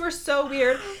lines were so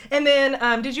weird. And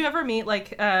then, did you ever meet,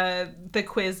 like, the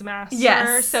Quizmaster?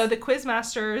 Yes. So the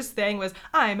Quizmaster's thing was,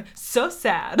 I'm so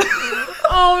sad.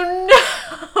 Oh,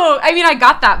 no. I mean, I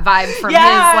got that vibe from his,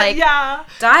 like,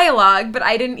 dialogue, but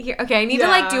I didn't hear. Okay, I need to,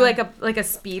 like, do, like a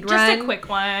speed run. Just a quick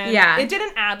one. Yeah. It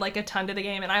didn't add, like, a ton to the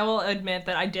game, and I will admit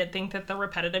that I did think that the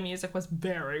repetitive music was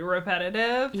very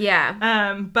repetitive.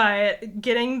 Yeah. But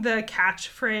getting the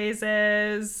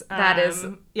catchphrases...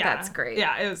 that's great.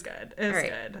 Yeah, it was good. It was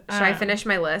good. Should I finish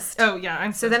my list? Oh,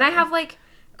 yeah. So then I have, like,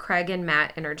 Craig and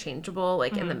Matt interchangeable,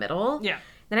 like, in the middle. Yeah.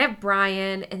 Then I have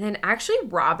Brian, and then actually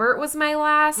Robert was my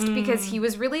last because he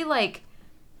was really, like,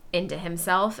 into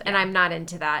himself, and I'm not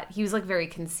into that. He was, like, very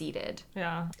conceited.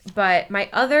 Yeah. But my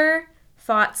other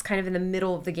thoughts kind of in the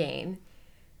middle of the game,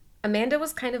 Amanda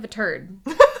was kind of a turd.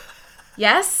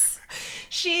 Yes?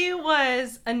 She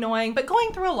was annoying, but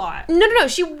going through a lot. No,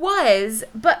 she was,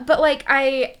 but like,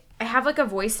 I have, like, a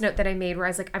voice note that I made where I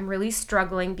was like, I'm really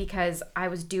struggling because I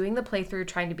was doing the playthrough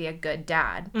trying to be a good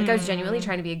dad. Like, I was genuinely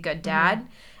trying to be a good dad.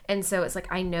 And so it's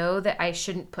like, I know that I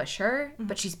shouldn't push her,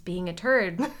 but she's being a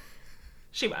turd.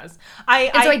 She was. So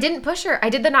I didn't push her. I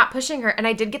did the not pushing her, and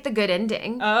I did get the good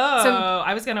ending. Oh, so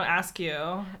I was going to ask you.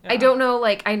 Yeah. I don't know,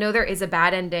 like, I know there is a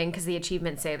bad ending because the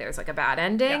achievements say there's, like, a bad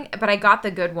ending, but I got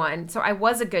the good one. So I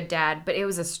was a good dad, but it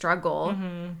was a struggle.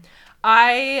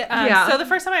 So the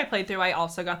first time I played through, I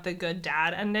also got the good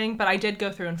dad ending, but I did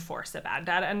go through and force a bad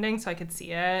dad ending so I could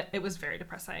see it. It was very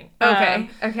depressing. Okay.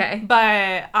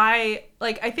 But I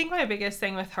think my biggest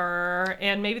thing with her,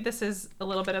 and maybe this is a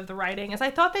little bit of the writing, is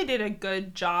I thought they did a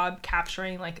good job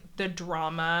capturing, like, the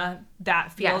drama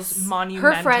that feels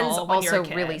monumental. Her friends when also you're a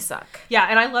kid. really suck. Yeah,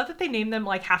 and I love that they named them,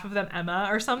 like, half of them Emma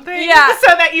or something. Yeah.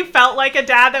 So that you felt like a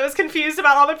dad that was confused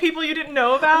about all the people you didn't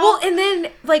know about. Well, and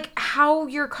then, like, how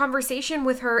your conversation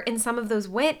with her in some of those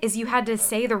went is you had to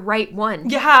say the right one.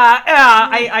 Yeah,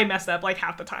 I messed up, like,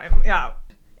 half the time. Yeah.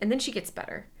 And then she gets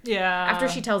better. Yeah. After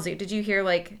she tells you. Did you hear,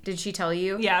 like, did she tell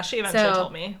you? Yeah, she eventually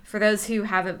told me. For those who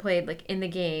haven't played, like, in the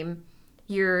game,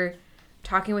 you're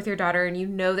talking with your daughter and you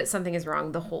know that something is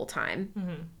wrong the whole time.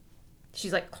 Mm-hmm.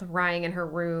 She's, like, crying in her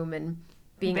room and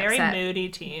being very upset. Very moody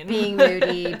teen. Being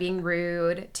moody, being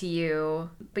rude to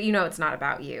you. But you know it's not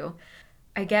about you.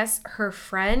 I guess her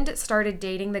friend started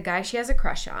dating the guy she has a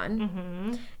crush on.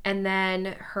 Mm-hmm. And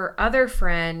then her other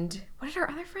friend... What did her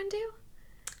other friend do?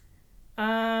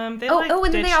 And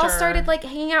then they all started, like,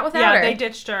 hanging out without her. Yeah, they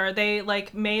ditched her. They,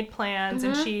 like, made plans,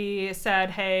 and she said,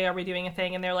 hey, are we doing a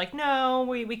thing? And they're like, no,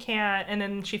 we can't. And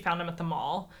then she found him at the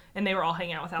mall, and they were all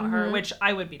hanging out without her, which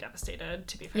I would be devastated,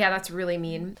 to be fair. Yeah, that's really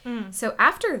mean. So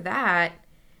after that,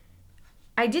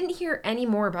 I didn't hear any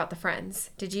more about the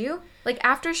friends. Did you? Like,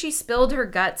 after she spilled her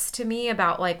guts to me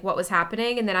about, like, what was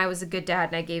happening, and then I was a good dad,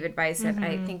 and I gave advice, and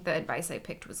I think the advice I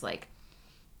picked was, like,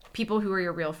 people who are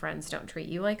your real friends don't treat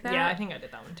you like that. Yeah, I think I did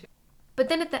that one too. But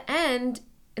then at the end,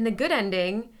 in the good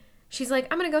ending, she's like,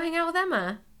 I'm going to go hang out with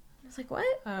Emma. I was like, what?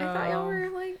 I thought y'all were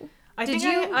like...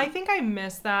 I think I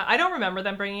missed that. I don't remember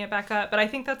them bringing it back up, but I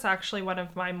think that's actually one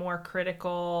of my more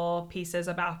critical pieces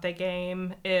about the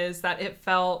game is that it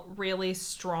felt really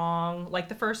strong. Like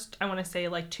the first, I want to say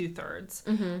like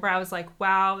 2/3, where I was like,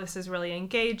 wow, this is really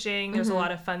engaging. There's a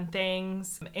lot of fun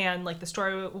things. And like the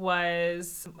story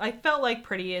was, I felt like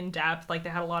pretty in depth. Like they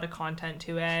had a lot of content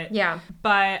to it. Yeah.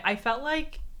 But I felt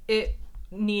like it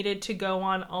needed to go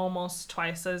on almost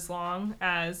twice as long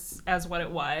as what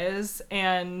it was.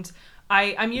 And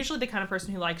I'm usually the kind of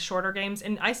person who likes shorter games,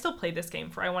 and I still played this game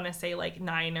for, I want to say, like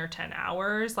 9 or 10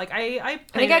 hours. Like I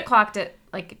think I clocked it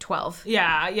like 12.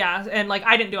 Yeah, and like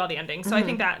I didn't do all the endings, so I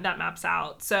think that maps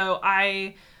out. So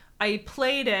I I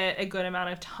played it a good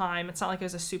amount of time. It's not like it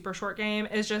was a super short game.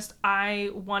 It's just I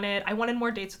wanted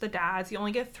more dates with the dads. You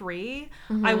only get 3.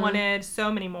 I wanted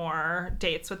so many more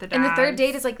dates with the dads. And the third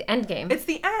date is like the end game. It's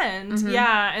the end.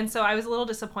 Yeah. And so I was a little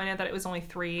disappointed that it was only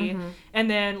 3. And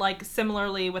then like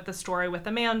similarly with the story with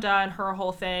Amanda and her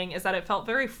whole thing is that it felt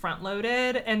very front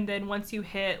loaded. And then once you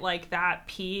hit like that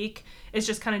peak, it's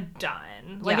just kind of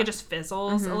done. Like it just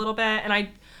fizzles a little bit. And I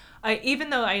even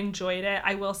though I enjoyed it,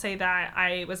 I will say that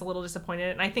I was a little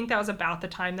disappointed. And I think that was about the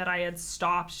time that I had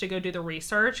stopped to go do the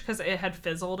research because it had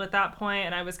fizzled at that point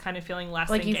and I was kind of feeling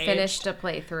less engaged. Like you finished a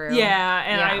playthrough. Yeah,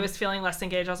 and I was feeling less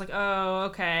engaged. I was like, oh,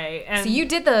 okay. And so you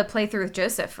did the playthrough with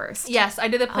Joseph first? Yes, I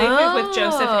did the playthrough with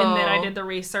Joseph and then I did the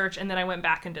research and then I went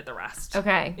back and did the rest.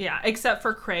 Okay. Yeah, except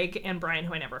for Craig and Brian,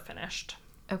 who I never finished.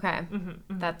 Okay.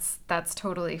 That's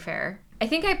totally fair. I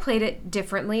think I played it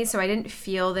differently, so I didn't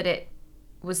feel that it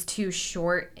was too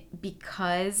short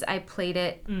because I played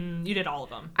it. You did all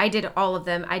of them. I did all of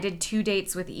them. I did 2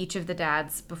 dates with each of the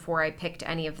dads before I picked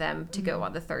any of them to go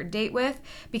on the third date with.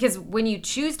 Because when you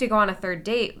choose to go on a third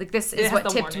date, like this is what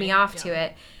tipped me off to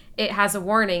it. It has a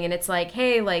warning and it's like,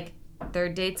 hey, like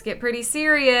third dates get pretty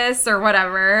serious or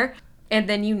whatever. And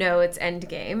then you know it's end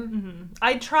game.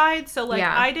 I tried, so like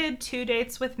I did 2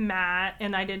 dates with Matt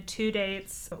and I did 2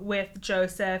 dates with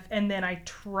Joseph and then I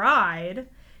tried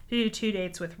to do 2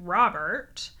 dates with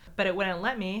Robert, but it wouldn't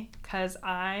let me because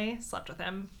I slept with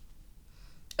him.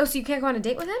 Oh, so you can't go on a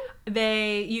date with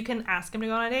him? You can ask him to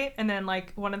go on a date, and then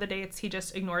like one of the dates he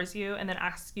just ignores you and then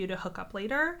asks you to hook up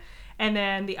later. And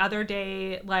then the other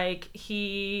day, like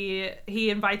he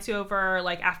invites you over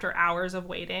like after hours of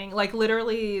waiting. Like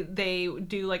literally they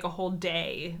do like a whole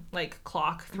day like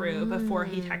clock through before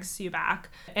he texts you back.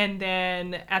 And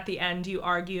then at the end you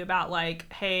argue about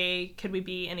like, hey, could we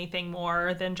be anything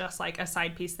more than just like a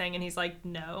side piece thing? And he's like,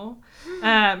 no.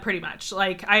 Pretty much.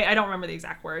 Like I don't remember the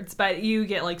exact words, but you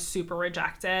get like super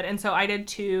rejected. And so I did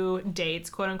 2 dates,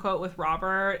 quote unquote, with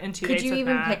Robert and 2 dates with Matt. Could you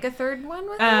even pick a third one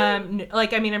with him?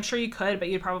 Like I mean I'm sure you could, but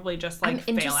you'd probably just like fail out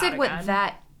again. I'm interested what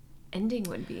that ending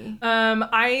would be.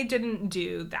 I didn't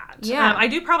do that. Yeah. I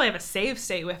do probably have a save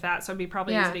state with that, so it'd be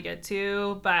probably easy to get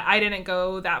to, but I didn't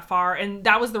go that far. And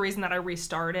that was the reason that I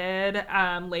restarted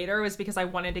later, was because I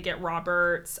wanted to get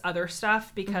Robert's other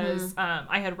stuff because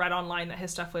I had read online that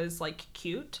his stuff was like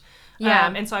cute.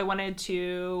 Yeah. And so I wanted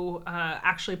to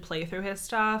actually play through his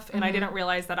stuff, and I didn't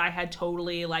realize that I had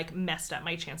totally like messed up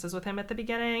my chances with him at the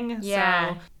beginning.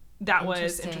 Yeah. So that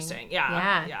was interesting.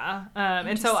 Yeah.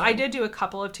 And so I did do a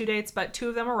couple of 2 dates, but 2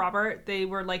 of them were Robert. They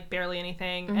were like barely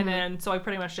anything. And then, so I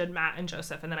pretty much did Matt and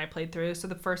Joseph, and then I played through. So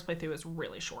the first playthrough was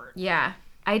really short. Yeah.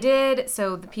 I did.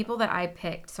 So the people that I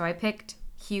picked, so I picked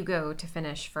Hugo to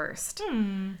finish first.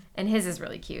 And his is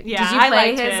really cute. Yeah, did you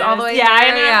play his all the way through? I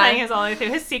ended up playing his all the way through.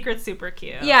 His secret's super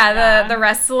cute. Yeah, the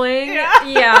wrestling.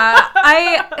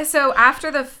 Yeah. So after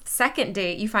the second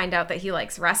date, you find out that he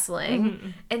likes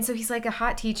wrestling. And so he's like a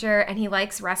hot teacher and he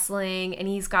likes wrestling and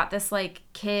he's got this like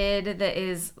kid that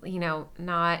is, you know,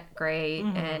 not great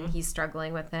and he's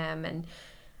struggling with him, and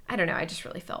I don't know, I just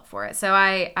really felt for it. So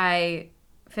I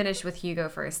finished with Hugo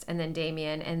first and then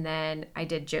Damien, and then I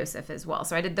did Joseph as well.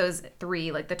 So I did those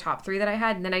 3, like the top 3 that I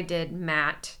had, and then I did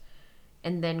Matt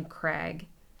and then Craig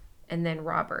and then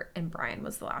Robert, and Brian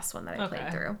was the last one that I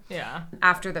played through. Yeah.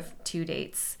 After the 2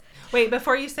 dates. Wait,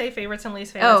 before you say favorites and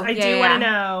least favorites, I do want to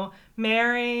know,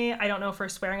 Mary, I don't know if we're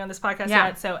swearing on this podcast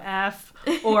yet, so F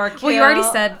or kill. Well, you already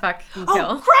said fuck and kill.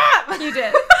 Oh, crap! You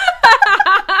did.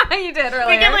 You did earlier.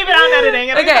 We can leave it on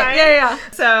editing. Okay, yeah.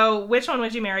 So which one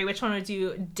would you marry? Which one would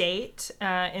you date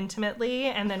intimately?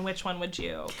 And then which one would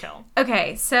you kill?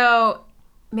 Okay, so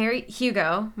marry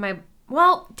Hugo,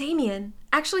 Damien.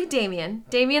 Actually, Damien.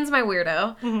 Damien's my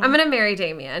weirdo. I'm going to marry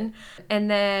Damien.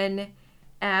 And then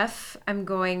F, I'm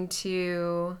going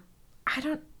to...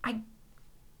 I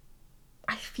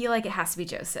feel like it has to be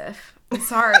Joseph. I'm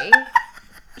sorry.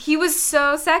 He was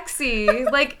so sexy.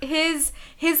 Like, his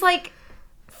like,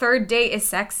 third date is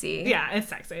sexy. Yeah, it's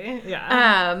sexy.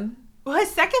 Yeah. Well,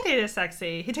 his second date is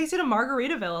sexy. He takes you to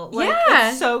Margaritaville. Like,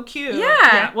 it's so cute.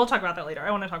 Yeah. We'll talk about that later.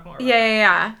 I want to talk more about that.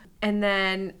 Yeah. And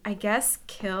then, I guess,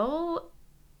 kill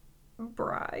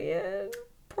Brian.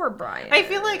 Poor Brian. I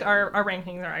feel like our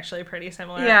rankings are actually pretty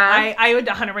similar. Yeah. I would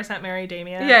 100% marry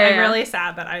Damien. I'm really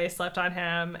sad that I slept on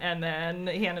him, and then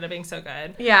he ended up being so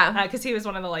good. Yeah. Because he was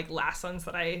one of the, like, last ones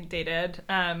that I dated.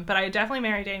 But I would definitely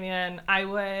marry Damien. I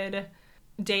would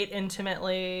date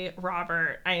intimately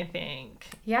Robert, I think.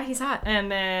 Yeah, he's hot.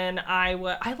 And then I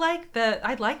like the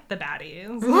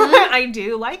baddies. I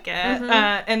do like it.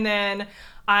 And then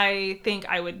I think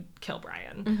I would kill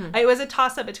Brian. Mm-hmm. It was a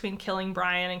toss-up between killing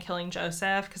Brian and killing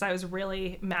Joseph because I was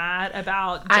really mad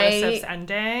about Joseph's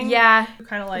ending. Yeah.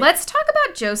 Kind of like... Let's talk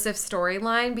about Joseph's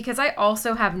storyline because I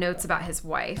also have notes about his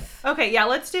wife. Okay, yeah,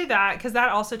 let's do that because that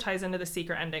also ties into the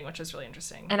secret ending, which is really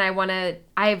interesting. And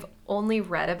I've only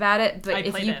read about it, but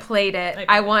if you played it,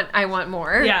 I want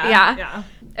more. Yeah.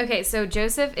 Okay, so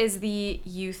Joseph is the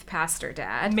youth pastor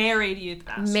dad. Married youth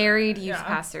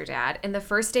pastor dad. And the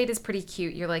first date is pretty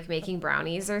cute. You're like making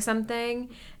brownies or something.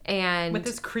 And with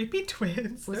his creepy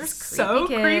twins. They're so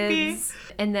creepy.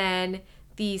 And then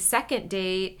the second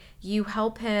date, you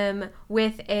help him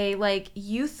with a like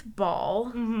youth ball.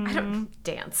 Mm-hmm. I don't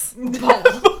dance.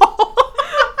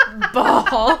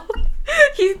 Ball.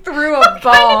 He threw a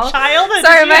ball.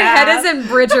 Sorry, my head is in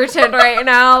Bridgerton right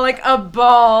now, like a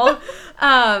ball.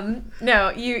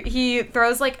 No, he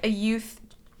throws like a youth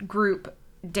group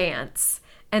dance.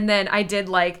 And then I did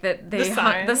like that they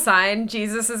hung the sign,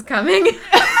 Jesus is coming.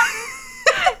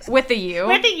 With the U.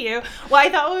 With the U. Well, I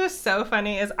thought what was so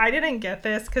funny is I didn't get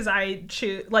this because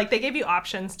they gave you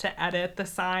options to edit the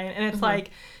sign, and it's like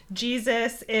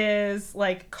Jesus is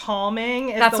like calming.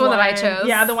 That's the one that I chose.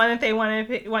 Yeah, the one that they want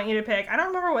you to pick. I don't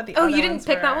remember what the other ones were. Oh, you didn't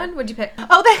pick that one? What'd you pick?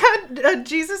 Oh, they had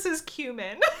Jesus is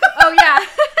cumin. Oh, yeah.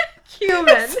 Cumin.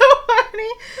 It's so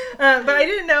funny. But I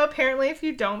didn't know, apparently, if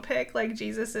you don't pick, like,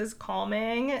 Jesus is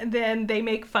calming, then they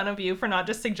make fun of you for not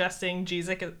just suggesting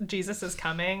Jesus is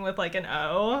coming with, like, an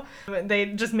O. They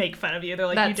just make fun of you. They're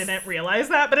like, you didn't realize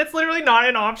that, but it's literally not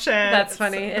an option. That's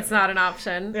funny. It's not an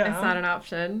option. Yeah. It's not an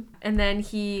option. And then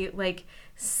he, like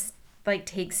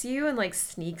takes you and, like,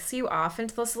 sneaks you off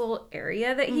into this little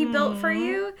area that he built for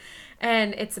you.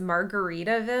 And it's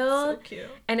Margaritaville. So cute.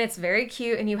 And it's very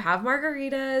cute. And you have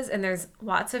margaritas. And there's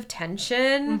lots of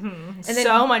tension. Mm-hmm. And then,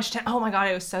 so much oh my God,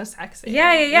 it was so sexy.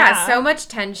 Yeah. So much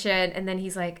tension. And then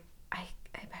he's like, I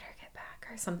better get back.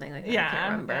 Or something like that. Yeah, I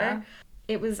can't remember.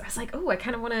 Yeah. I was like, oh, I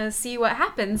kind of want to see what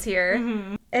happens here.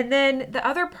 Mm-hmm. And then the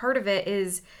other part of it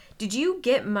is, did you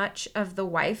get much of the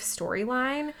wife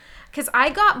storyline? Because I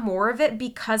got more of it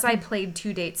because I played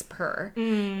 2 dates per.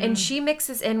 And she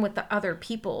mixes in with the other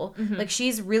people. Mm-hmm. Like,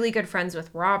 she's really good friends with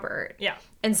Robert. Yeah.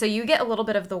 And so you get a little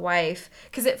bit of the wife.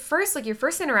 Because at first, like, your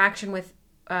first interaction with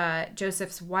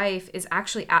Joseph's wife is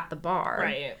actually at the bar.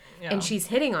 Right. Yeah. And she's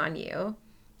hitting on you.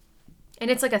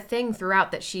 And it's like a thing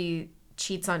throughout that she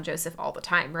cheats on Joseph all the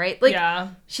time, right? Like,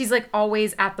 she's like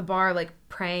always at the bar, like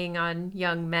preying on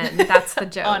young men. That's the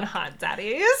joke. On hot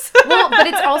daddies. Well, but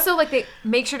it's also like they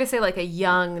make sure to say like a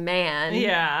young man.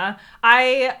 Yeah.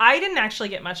 I didn't actually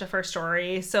get much of her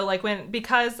story. So like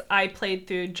because I played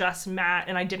through just Matt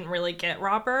and I didn't really get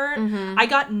Robert, I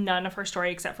got none of her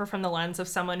story except for from the lens of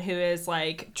someone who is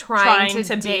like trying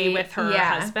to be with her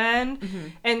husband. Mm-hmm.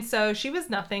 And so she was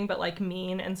nothing but like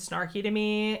mean and snarky to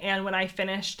me. And when I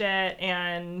finished it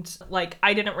and like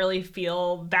I didn't really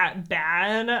feel that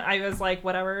bad, I was like,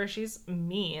 whatever, she's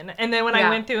mean. And then when I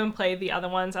went through and played the other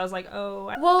ones, I was like, oh,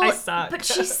 I suck. But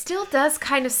she still does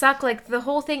kind of suck. Like the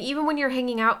whole thing, even when you're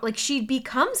hanging out, like she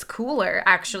becomes cooler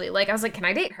actually. Like I was like, can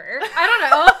I date her? I don't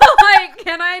know. Like,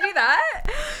 can I do that?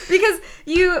 Because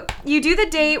you do the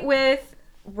date with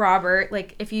Robert.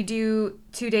 Like if you do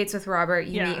 2 dates with Robert,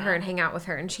 you meet her and hang out with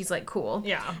her and she's like cool.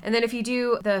 Yeah. And then if you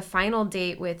do the final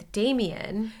date with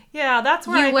Damien, that's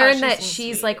where you learn that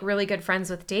she's like really good friends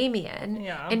with Damien.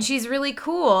 Yeah. And she's really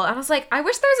cool. And I was like, I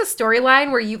wish there was a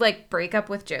storyline where you like break up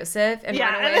with Joseph and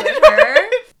run away with her.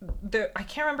 I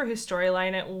can't remember whose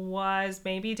storyline it was.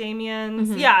 Maybe Damien's.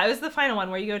 Mm-hmm. Yeah, it was the final one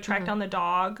where you go track down the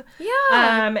dog.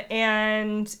 Yeah.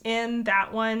 And in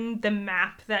that one, the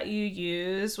map that you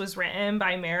use was written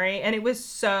by Mary, and it was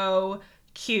so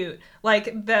cute. Like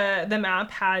the map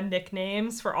had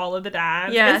nicknames for all of the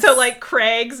dads. Yes. And so like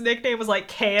Craig's nickname was like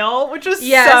Kale, which was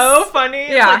so funny.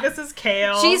 It's like, this is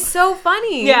Kale. She's so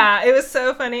funny. Yeah, it was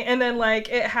so funny. And then like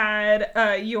it had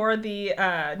you're the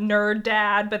nerd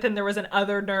dad, but then there was an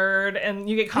other nerd and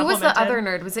you get complimented. Who was the other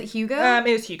nerd? Was it Hugo?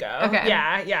 It was Hugo. Okay.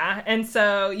 Yeah. And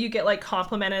so you get like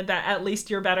complimented that at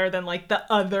least you're better than like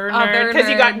the other nerd. Because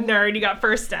you got nerd, you got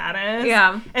first status.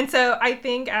 Yeah. And so I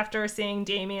think after seeing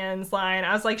Damien's line,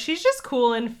 I was like, she's just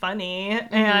cool and funny.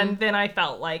 Mm-hmm. And then I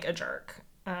felt like a jerk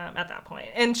at that point.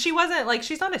 And she wasn't like,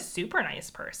 she's not a super nice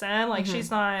person. Like she's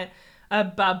not a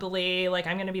bubbly, like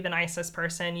I'm going to be the nicest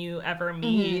person you ever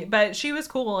meet. But she was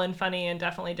cool and funny and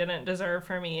definitely didn't deserve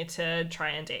for me to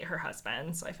try and date her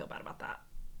husband. So I feel bad about that.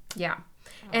 Yeah.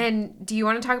 And do you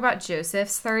want to talk about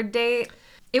Joseph's third date?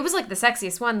 It was like the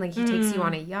sexiest one. Like he takes you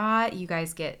on a yacht. You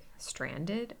guys get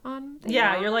stranded on the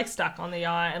yacht. You're like stuck on the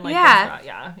yacht and like yeah.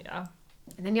 Yeah.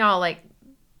 And then y'all like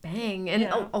Bang. And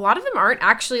a lot of them aren't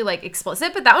actually like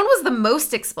explicit, but that one was the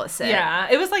most explicit. Yeah,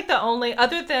 it was like the only,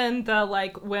 other than the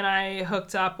like when I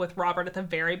hooked up with Robert at the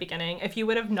very beginning, if you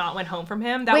would have not went home from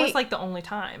him, that was like the only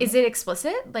time. Is it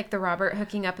explicit? Like the Robert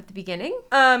hooking up at the beginning?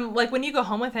 Like when you go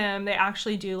home with him, they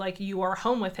actually do like you are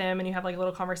home with him and you have like a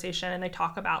little conversation and they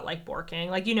talk about like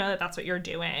borking. Like, you know that's what you're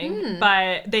doing.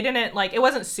 But they didn't like, it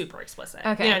wasn't super explicit.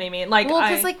 Okay. You know what I mean? Like, well,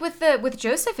 because like with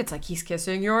Joseph, it's like he's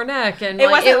kissing your neck and it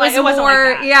wasn't like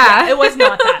that. Yeah. It was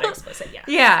not that explicit. Yes.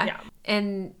 Yeah.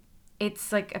 And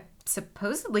it's like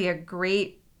supposedly a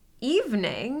great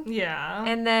evening. Yeah.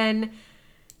 And then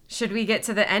should we get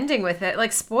to the ending with it?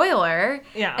 Like, spoiler.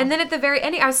 Yeah. And then at the very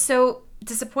ending, I was so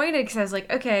disappointed because I was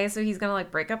like, okay, so he's gonna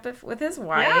like break up with his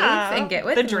wife and get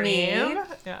with the dream. me.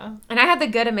 Yeah. And I had the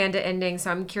good Amanda ending,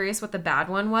 so I'm curious what the bad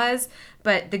one was.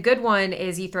 But the good one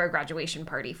is you throw a graduation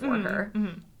party for her.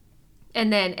 Mm-hmm.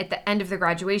 And then at the end of the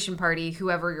graduation party,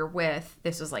 whoever you're with,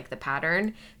 this was like the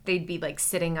pattern, they'd be like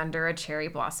sitting under a cherry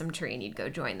blossom tree and you'd go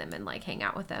join them and like hang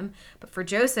out with them. But for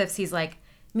Joseph's, he's like,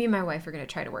 me and my wife are going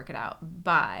to try to work it out.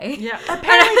 Bye. Yeah.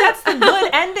 Apparently that's the good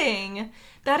ending.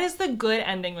 That is the good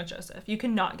ending with Joseph. You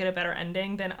cannot get a better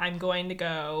ending than I'm going to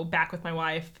go back with my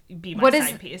wife, be my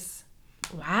side piece.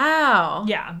 Wow.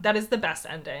 Yeah, that is the best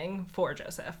ending for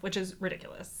Joseph, which is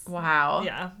ridiculous. Wow.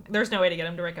 Yeah. There's no way to get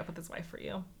him to break up with his wife for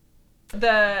you.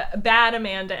 The bad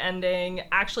Amanda ending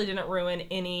actually didn't ruin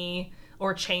any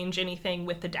or change anything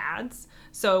with the dads.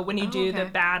 So when you do the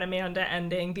bad Amanda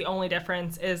ending, the only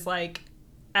difference is like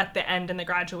at the end in the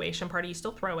graduation party, you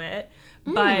still throw it,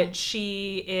 but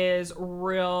she is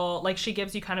real, like she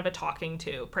gives you kind of a talking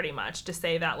to pretty much to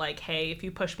say that like, hey, if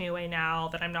you push me away now,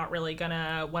 that I'm not really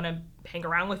gonna want to hang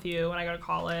around with you when I go to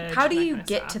college. How do you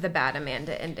get to the bad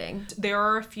Amanda ending? There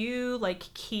are a few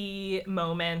like key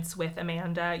moments with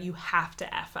Amanda you have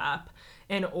to F up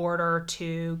in order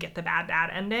to get the bad dad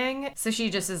ending. So she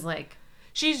just is like,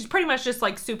 she's pretty much just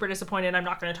like super disappointed. I'm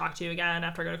not going to talk to you again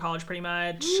after I go to college, pretty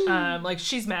much. Like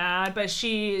she's mad, but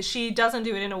she doesn't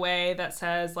do it in a way that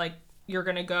says like you're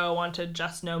going to go on to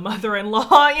just no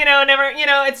mother-in-law, you know, never, you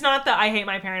know, it's not that I hate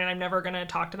my parent and I'm never going to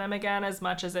talk to them again as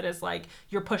much as it is like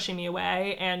you're pushing me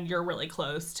away and you're really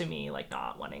close to me, like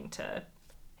not wanting to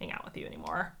hang out with you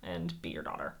anymore and be your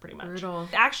daughter, pretty much. Brutal.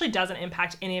 It actually doesn't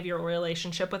impact any of your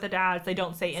relationship with the dads. They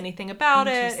don't say anything about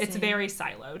it. It's very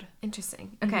siloed.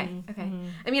 Interesting. Okay. Okay.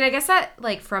 I mean, I guess that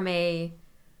like from a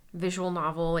visual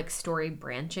novel, like story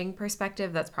branching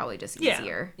perspective, that's probably just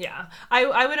easier. Yeah.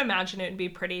 I would imagine it would be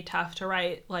pretty tough to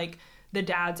write like the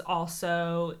dads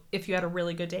also, if you had a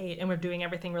really good date and were doing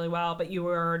everything really well, but you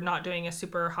were not doing a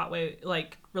super hot way,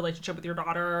 like relationship with your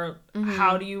daughter,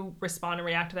 how do you respond and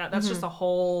react to that? That's just a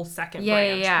whole second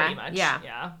branch, pretty much.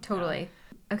 Yeah, totally.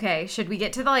 Yeah. Okay, should we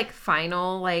get to the like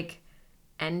final like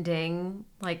ending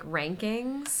like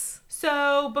rankings?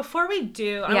 So before we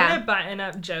do, I want to button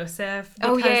up Joseph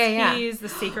because he's the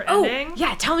secret ending.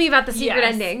 Yeah, tell me about the secret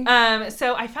ending.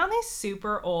 So I found these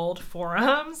super old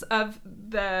forums of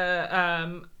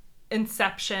the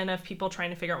inception of people trying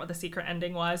to figure out what the secret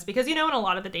ending was, because you know in a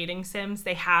lot of the dating sims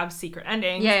they have secret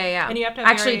endings. Yeah. And you have to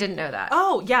actually didn't know that.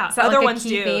 Oh yeah, so other like ones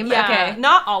do. Theme? Yeah, okay.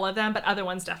 Not all of them, but other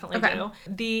ones definitely do.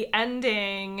 The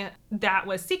ending that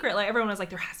was secret, like everyone was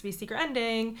like, there has to be a secret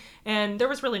ending, and there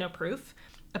was really no proof.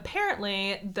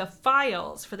 Apparently, the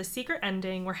files for the secret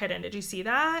ending were hidden. Did you see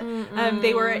that?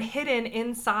 They were hidden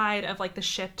inside of like the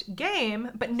shipped game,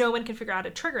 but no one could figure out how to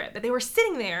trigger it. But they were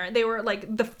sitting there. They were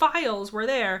like, the files were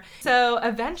there. So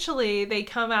eventually they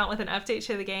come out with an update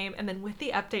to the game. And then with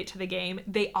the update to the game,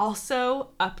 they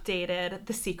also updated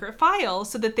the secret files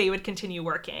so that they would continue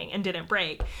working and didn't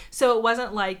break. So it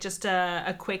wasn't like just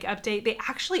a quick update. They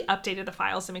actually updated the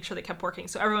files to make sure they kept working.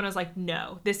 So everyone was like,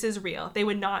 no, this is real. They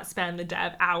would not spend the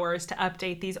dev hours to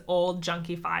update these old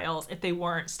junky files if they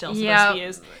weren't still supposed to be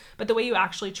used. But the way you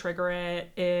actually trigger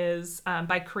it is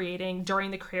by creating,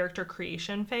 during the character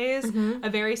creation phase, a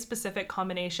very specific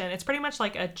combination. It's pretty much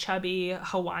like a chubby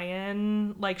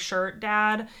Hawaiian like shirt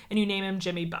dad, and you name him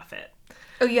Jimmy Buffett.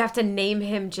 Oh, you have to name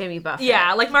him Jimmy Buffett.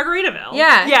 Yeah, like Margaritaville.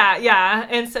 Yeah.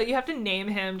 And so you have to name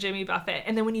him Jimmy Buffett.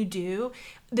 And then when you do,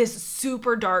 this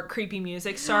super dark, creepy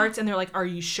music starts, and they're like, are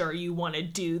you sure you want to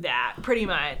do that? Pretty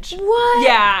much. What?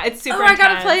 Yeah, it's super intense. I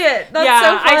gotta play it. That's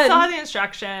so fun. I saw the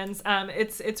instructions.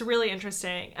 It's really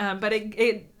interesting. But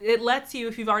it lets you,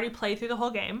 if you've already played through the whole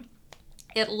game,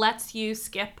 it lets you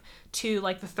skip to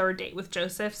like the third date with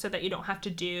Joseph so that you don't have to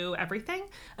do everything.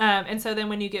 And so then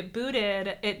when you get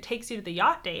booted, it takes you to the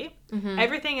yacht date.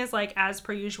 Everything is like as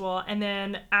per usual. And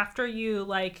then after you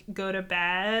like go to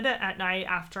bed at night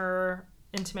after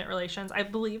intimate relations, I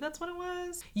believe that's what it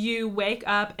was, you wake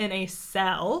up in a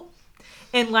cell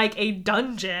in like a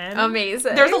dungeon.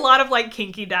 Amazing. There's a lot of like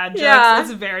kinky dad jokes. Yeah.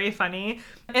 It's very funny.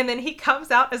 And then he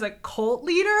comes out as a cult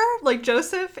leader. Like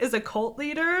Joseph is a cult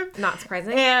leader. Not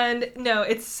surprising. And no,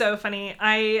 it's so funny.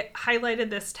 I highlighted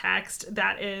this text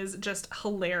that is just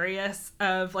hilarious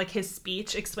of like his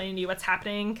speech explaining to you what's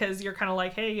happening, because you're kind of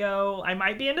like, hey, yo, I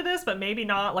might be into this, but maybe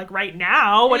not like right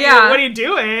now. What are you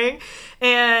doing?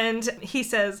 And he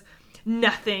says,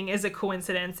 "Nothing is a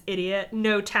coincidence, idiot.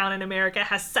 No town in America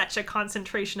has such a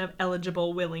concentration of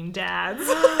eligible, willing dads."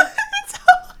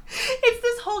 It's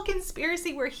this whole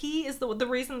conspiracy where he is the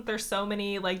reason that there's so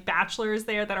many like bachelors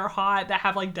there that are hot that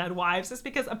have like dead wives is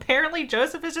because apparently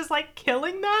Joseph is just like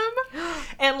killing them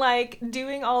and like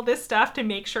doing all this stuff to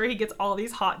make sure he gets all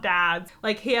these hot dads.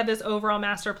 Like he had this overall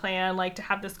master plan, like to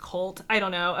have this cult, I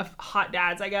don't know, of hot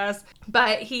dads, I guess.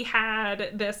 But he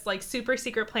had this like super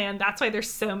secret plan. That's why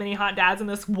there's so many hot dads in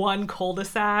this one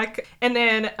cul-de-sac. And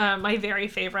then my very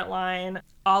favorite line,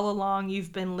 "All along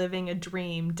you've been living a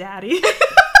dream, daddy."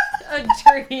 A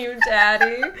dream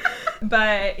daddy.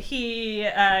 But he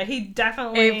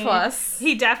definitely A+.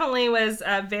 He definitely was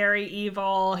very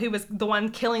evil. He was the one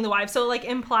killing the wives. So like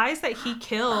implies that he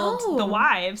killed the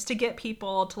wives to get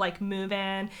people to like move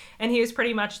in. And he was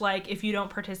pretty much like, if you don't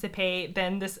participate,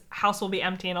 then this house will be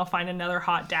empty and I'll find another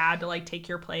hot dad to like take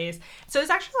your place. So it's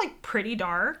actually like pretty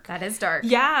dark. That is dark.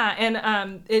 Yeah,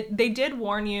 and they did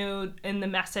warn you in the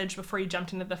message before you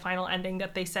jumped into the final ending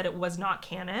that they said it was not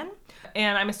canon.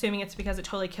 And I'm assuming it's because it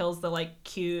totally kills the like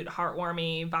cute,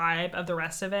 heartwarmy vibe of the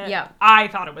rest of it. Yeah. I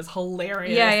thought it was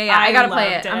hilarious. Yeah. I gotta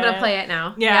play loved it. I'm gonna play it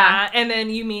now. Yeah. And then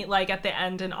you meet like at the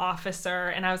end an officer,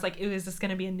 and I was like, "Ooh, is this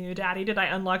gonna be a new daddy? Did I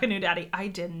unlock a new daddy?" I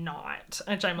did not,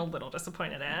 which I'm a little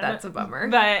disappointed in. That's a bummer.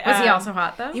 But was he also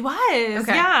hot though? He was.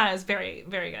 Okay. Yeah, it was very,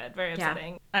 very good. Very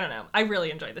upsetting. I don't know. I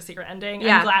really enjoyed the secret ending.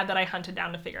 Yeah. I'm glad that I hunted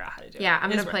down to figure out how to do it. Yeah, I'm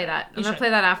gonna It's play worth that. it. I'm gonna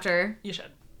play that after. You should.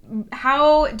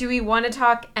 How do we want to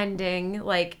talk ending,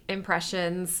 like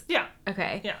impressions? Yeah.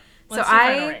 Okay. Yeah. So Let's do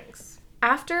final ranks.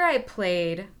 after I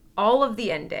played all of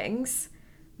the endings,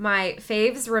 my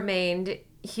faves remained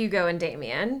Hugo and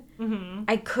Damien. Mm-hmm.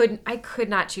 I could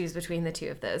not choose between the two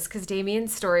of those because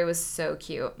Damien's story was so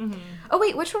cute. Mm-hmm. Oh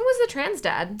wait, which one was the trans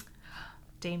dad?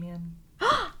 Damien.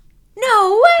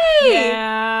 No way!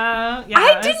 Yeah.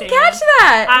 I didn't catch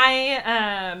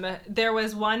that. There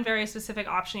was one very specific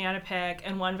option you had to pick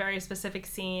and one very specific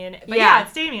scene. But Yeah.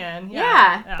 it's Damien.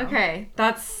 Yeah. Okay.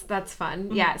 That's fun.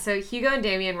 Mm-hmm. Yeah. So Hugo and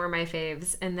Damien were my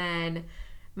faves, and then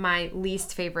my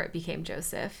least favorite became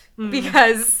Joseph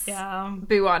because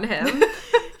boo on him.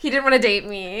 He didn't want to date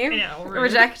me. Yeah,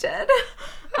 rejected.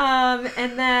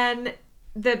 And then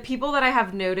the people that I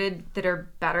have noted that are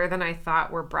better than I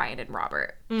thought were Brian and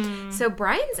Robert. So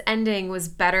Brian's ending was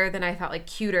better than I thought, like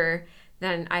cuter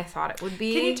than I thought it would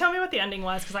be. Can you tell me what the ending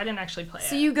was? Because I didn't actually play it.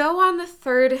 So you go on the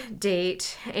third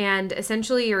date, and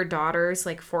essentially your daughters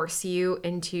like force you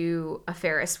into a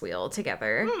Ferris wheel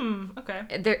together.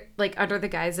 Okay. They're like under the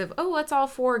guise of, oh, let's all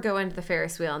four go into the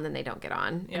Ferris wheel, and then they don't get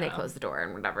on, and they Yeah. close the door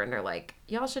and whatever, and they're like,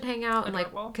 y'all should hang out, and like,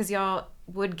 Adorable. because y'all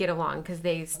would get along, because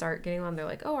they start getting along. They're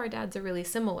like, oh, our dads are really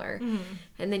similar,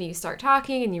 and then you start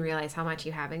talking, and you realize how much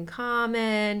you have in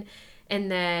common,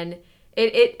 and then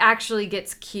it actually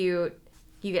gets cute.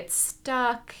 You get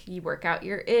stuck, you work out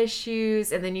your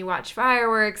issues, and then you watch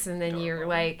fireworks, and then you're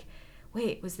like,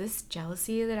 wait, was this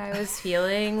jealousy that I was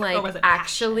feeling? Like, Or was it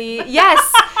actually, yes.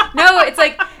 No, it's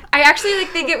like, I actually like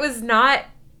think it was not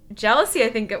jealousy. I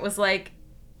think it was like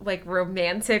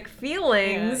romantic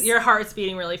feelings. Your heart's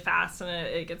beating really fast and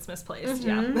it gets misplaced.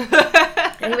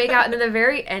 Yeah. And you make out, and in the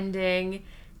very ending,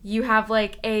 you have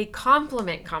like a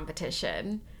compliment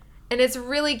competition. And it's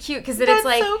really cute because then it's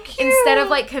like, so cute. instead of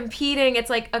like competing, it's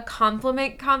like a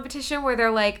compliment competition where they're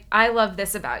like, I love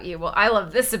this about you. Well, I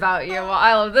love this about you. Well,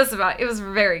 I love this about you. It was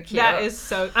very cute. That is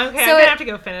so... Okay, I'm So going to have to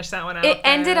go finish that one out. It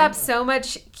ended then. up so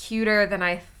much cuter than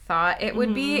I thought it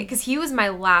would be, because he was my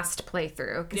last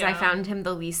playthrough because I Yeah. found him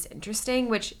the least interesting,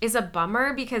 which is a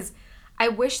bummer because I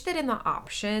wish that in the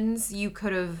options you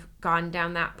could have gone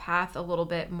down that path a little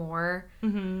bit more.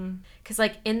 Because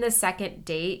like in the second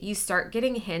date, you start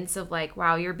getting hints of like,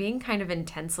 wow, you're being kind of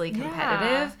intensely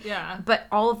competitive. Yeah. But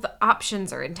all of the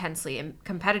options are intensely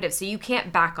competitive, so you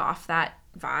can't back off that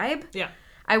vibe. Yeah.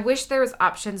 I wish there was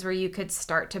options where you could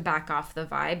start to back off the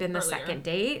vibe in the Earlier. second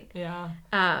date. Yeah.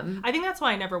 I think that's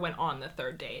why I never went on the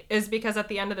third date, is because at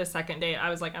the end of the second date, I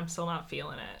was like, I'm still not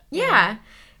feeling it. Yeah,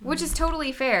 which is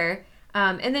totally fair.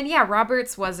 And then, yeah,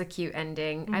 Robert's was a cute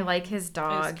ending. I like his It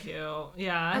dog. was cute.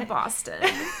 Yeah. Boston.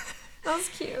 That was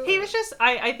cute. He was just,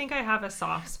 I think I have a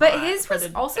soft spot. But his for was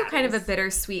the also kind of a daddies.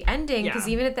 bittersweet ending because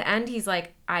Yeah. even at the end, he's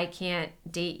like, I can't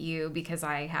date you because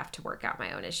I have to work out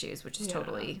my own issues, which is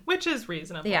totally. Which is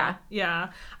reasonable. Yeah.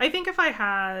 Yeah. I think if I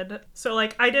had, so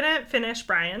like I didn't finish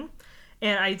Brian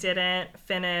and I didn't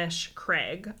finish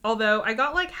Craig, although I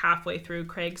got like halfway through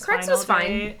Craig's Craig's final was fine.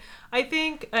 date. I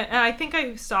think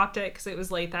I stopped it because it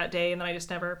was late that day and then I just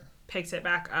never picked it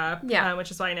back up. Yeah.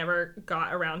 Which is why I never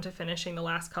got around to finishing the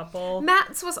last couple.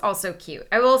 Matt's was also cute.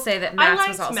 I will say that Matt's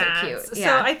was also cute. So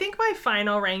Yeah. I think my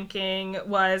final ranking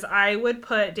was I would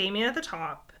put Damien at the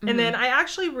top. And then I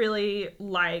actually really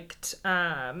liked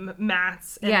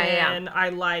Matt's. And then I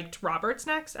liked Robert's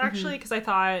next, actually, because I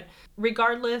thought,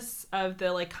 regardless of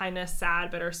the like kind of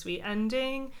sad, bittersweet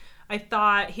ending, I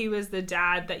thought he was the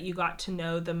dad that you got to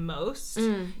know the most.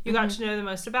 You got to know the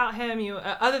most about him. You,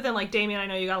 other than like Damien, I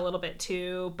know you got a little bit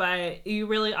too, but you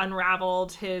really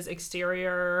unraveled his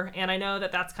exterior. And I know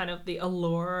that that's kind of the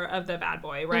allure of the bad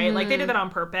boy, right? Like they did that on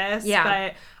purpose. Yeah.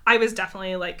 But I was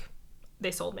definitely like, they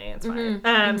sold me. It's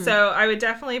fine. So I would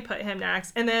definitely put him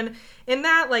next. And then in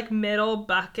that like middle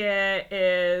bucket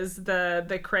is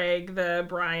the Craig, the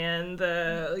Brian,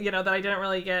 the, you know, that I didn't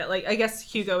really get. Like, I guess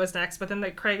Hugo was next, but then the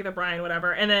Craig, the Brian,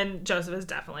 whatever. And then Joseph is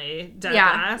definitely dead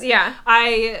last. Yeah.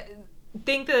 I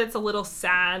think that it's a little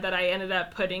sad that I ended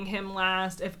up putting him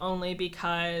last, if only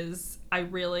because I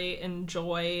really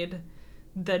enjoyed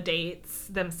the dates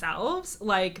themselves.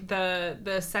 Like the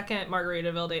second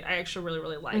Margaritaville date I actually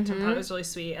really liked. I thought it was really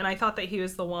sweet, and I thought that he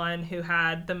was the one who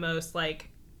had the most like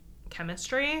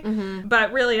chemistry.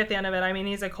 But really at the end of it, I mean,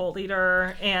 he's a cult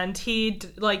leader and he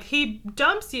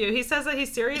dumps you. He says that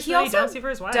he's serious, He but he also dumps you for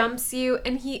his wife. dumps you,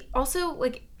 and he also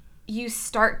like you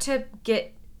start to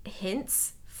get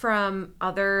hints from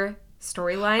other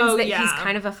storylines that he's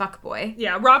kind of a fuckboy.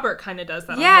 Yeah, Robert kind of does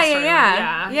that.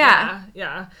 Yeah.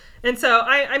 And so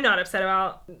I'm not upset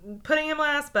about putting him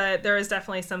last, but there is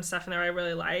definitely some stuff in there I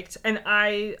really liked. And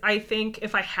I think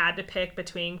if I had to pick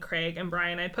between Craig and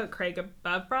Brian, I'd put Craig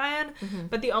above Brian.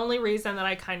 But the only reason that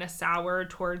I kind of soured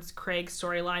towards Craig's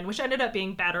storyline, which ended up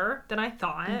being better than I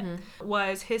thought,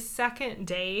 was his second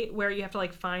date where you have to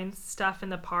like find stuff in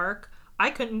the park. I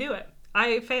couldn't do it.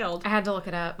 I failed. I had to look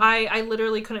it up. I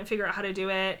literally couldn't figure out how to do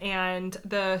it, and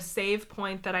the save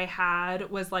point that I had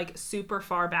was like super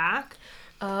far back.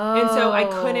 Oh. And so I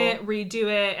couldn't redo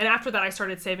it. And after that, I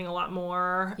started saving a lot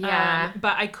more. Yeah.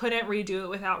 But I couldn't redo it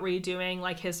without redoing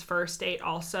like his first date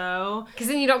also. Because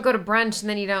then you don't go to brunch and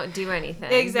then you don't do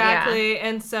anything. Exactly. Yeah.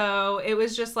 And so it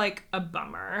was just like a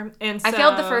bummer. And so I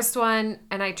failed the first one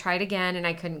and I tried again and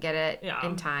I couldn't get it Yeah.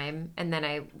 in time. And then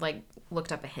I like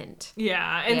looked up a hint.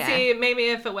 Yeah. And Yeah. see, maybe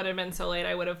if it would have been so late,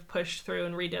 I would have pushed through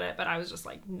and redid it. But I was just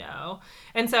like, no.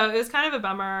 And so it was kind of a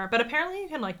bummer. But apparently you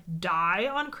can like die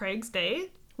on Craig's date.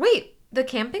 Wait, the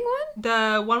camping one?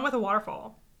 The one with a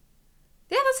waterfall.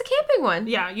 Yeah, that's a camping one.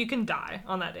 Yeah, you can die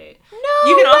on that date. No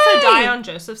You can also way! die on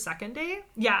Joseph's second date.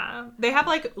 Yeah. They have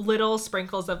like little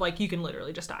sprinkles of like you can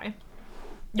literally just die.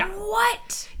 Yeah.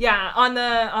 What? Yeah, on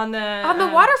the On the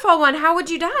waterfall one, how would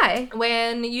you die?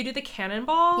 when you do the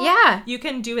cannonball, Yeah. you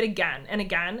can do it again and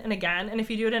again and again, and if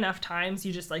you do it enough times,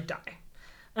 you just like die.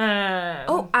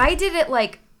 Oh, I did it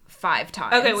like 5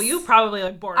 times. Okay, well you probably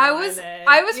like borderline I was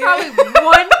it. probably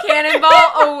one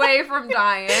cannonball away from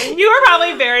dying. You were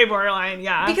probably very borderline,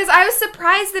 yeah. Because I was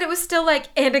surprised that it was still like,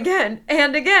 and again,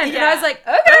 and again. And I Yeah. was like,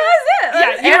 okay, that's it.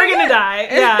 Yeah, you And were gonna again. die.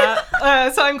 Yeah.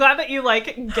 So I'm glad that you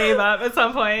like gave up at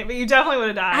some point, but you definitely would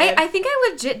have died. I think I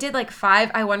legit did like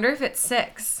 5. I wonder if it's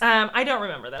 6. I don't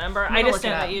remember the number. I gonna just look know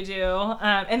it that up. you do.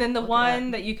 And then the Look it one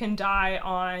up. that you can die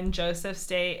on Joseph's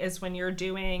date is when you're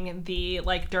doing the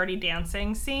like dirty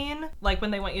dancing scene, like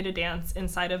when they want you to dance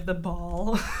inside of the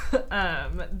ball.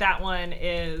 That one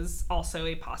is also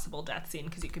a possible death scene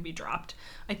because you could be dropped.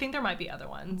 I think there might be other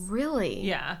ones. Really?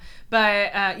 Yeah,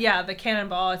 but yeah, the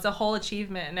cannonball. It's a whole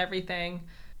achievement and everything.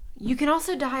 You can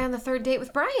also die on the 3rd date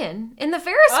with Brian in the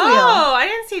Ferris wheel. Oh, I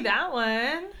didn't see that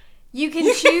one. You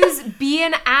can choose be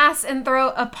an ass and throw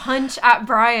a punch at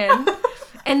Brian.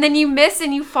 And then you miss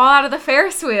and you fall out of the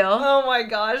Ferris wheel. Oh my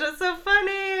gosh, that's so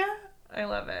funny. I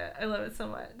love it. I love it so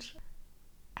much.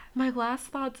 My last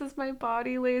thoughts as my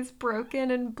body lays broken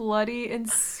and bloody and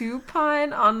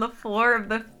supine on the floor of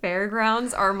the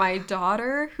fairgrounds are my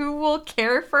daughter. Who will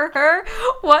care for her?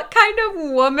 What kind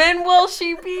of woman will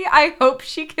she be? I hope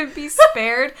she can be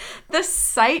spared the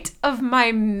sight of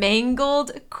my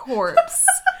mangled corpse.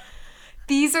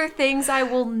 These are things I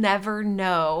will never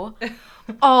know.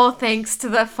 All thanks to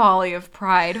the folly of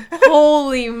pride.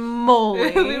 Holy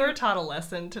moly. We were taught a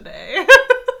lesson today.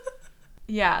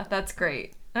 Yeah, that's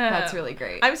great. That's really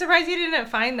great. I'm surprised you didn't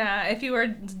find that. If you were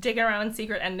digging around in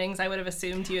secret endings, I would have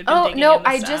assumed you had been digging no, into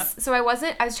I stuff. I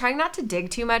was trying not to dig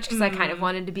too much because I kind of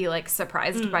wanted to be like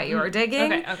surprised by your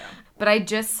digging. Okay. But I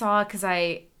just saw, because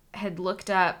I had looked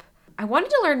up, I wanted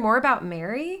to learn more about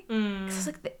Mary.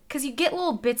 Because you get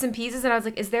little bits and pieces, and I was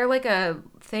like, is there like a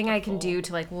thing I can do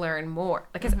to like learn more?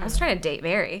 Like, I was trying to date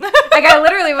Mary. Like, I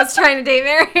literally was trying to date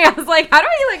Mary. I was like, how do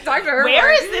I like talk to her?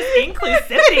 Where is this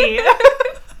inclusivity?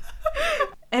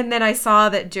 And then I saw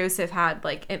that Joseph had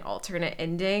like an alternate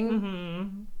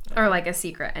ending or like a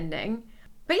secret ending.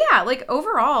 But yeah, like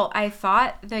overall, I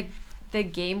thought the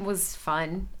game was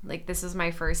fun. Like, this is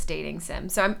my first dating sim.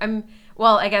 So I'm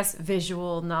well, I guess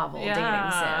visual novel dating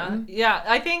sim. Yeah,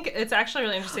 I think it's actually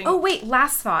really interesting. Oh, wait,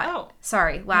 last thought. Oh.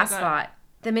 Sorry, last thought.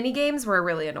 The mini games were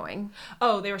really annoying.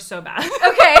 Oh, they were so bad.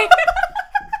 Okay.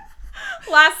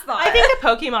 Last thought. I think the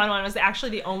Pokemon one was actually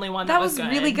the only one that was good.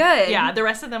 Really good. Yeah, the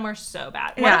rest of them were so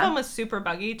bad. One of them was super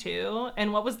buggy too.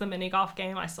 And what was the mini golf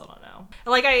game? I still don't know.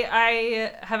 Like,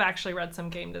 I have actually read some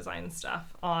game design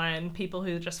stuff on people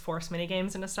who just force mini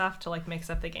games into stuff to like mix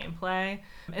up the gameplay.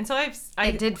 And so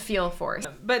I did feel forced.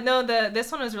 But no,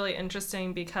 this one was really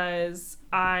interesting because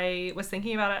I was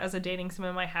thinking about it as a dating sim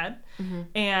in my head.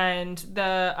 And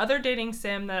the other dating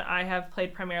sim that I have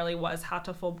played primarily was How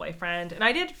to Fool Boyfriend. And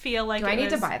I did feel like Do I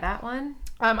need to buy that one?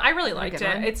 I really liked it.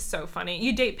 One? It's so funny.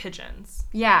 You date pigeons.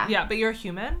 Yeah. Yeah, but you're a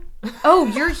human. Oh,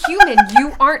 you're human.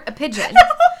 You aren't a pigeon.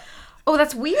 Oh,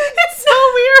 that's weird. It's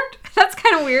so weird. That's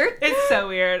kind of weird. It's so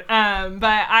weird.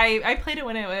 But I played it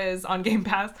when it was on Game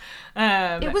Pass.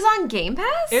 It was on Game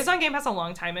Pass? It was on Game Pass a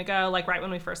long time ago, like right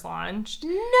when we first launched.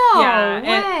 No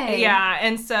way.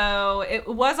 And so it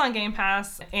was on Game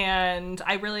Pass, and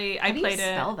I played it. How do you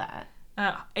spell that?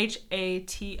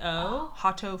 Hato,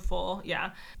 Hato Full,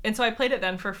 yeah. And so I played it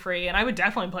then for free, and I would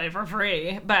definitely play it for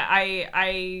free, but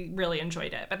I really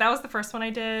enjoyed it. But that was the first one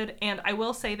I did, and I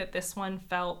will say that this one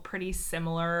felt pretty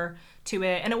similar to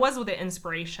it, and it was with the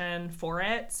inspiration for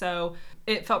it, so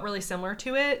it felt really similar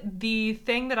to it. The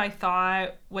thing that I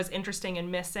thought was interesting and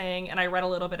missing, and I read a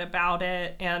little bit about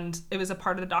it, and it was a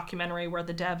part of the documentary where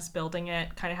the devs building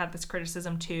it kind of had this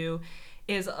criticism too,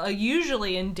 is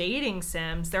usually in dating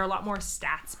sims, they're a lot more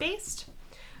stats based.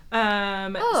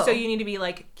 So you need to be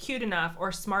like cute enough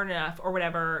or smart enough or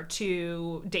whatever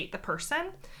to date the person.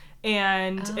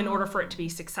 And in order for it to be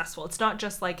successful, it's not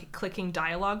just like clicking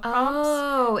dialogue prompts.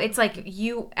 Oh, it's like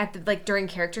you during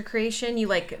character creation, you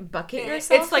like bucket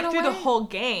yourself. It's like through the whole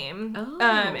game.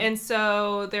 And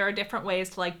so there are different ways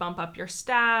to like bump up your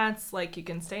stats. Like you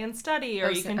can stay and study,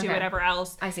 or you can do whatever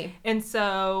else. I see. And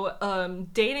so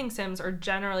dating sims are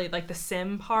generally like the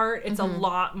sim part. It's a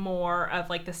lot more of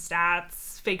like the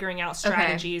stats, figuring out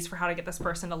strategies for how to get this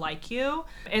person to like you.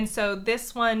 And so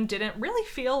this one didn't really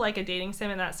feel like a dating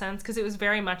sim in that sense, because it was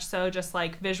very much so just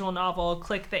like visual novel,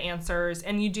 click the answers,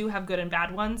 and you do have good and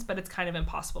bad ones, but it's kind of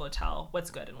impossible to tell what's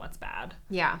good and what's bad.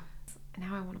 Yeah.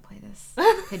 Now I want to play this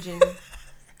pigeon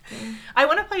thing. I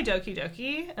want to play Doki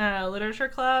Doki Literature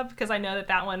Club, because I know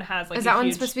that one has like Is that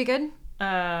one supposed to be good?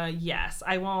 Yes.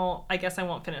 I guess I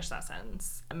won't finish that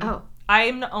sentence. Oh.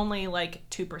 I'm only like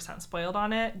 2% spoiled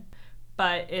on it,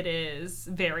 but it is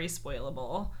very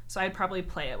spoilable. So I'd probably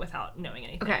play it without knowing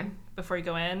anything before you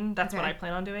go in. That's what I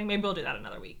plan on doing. Maybe we'll do that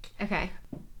another week. Okay.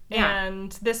 Yeah.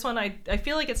 And this one, I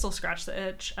feel like it still scratched the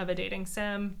itch of a dating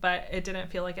sim, but it didn't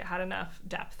feel like it had enough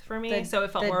depth for me. So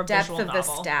it felt more visual novel. The depth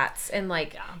of the stats and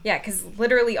like, because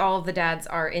literally all of the dads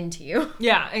are into you.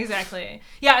 Yeah, exactly.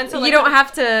 Yeah, and so like, you don't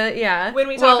have to, when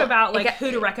we talk about like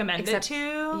who to recommend it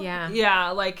to, yeah,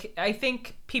 like I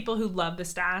think people who love the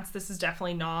stats, this is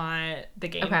definitely not the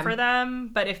game for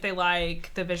them. But if they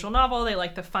like the visual novel, they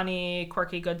like the funny,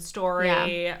 quirky, good story,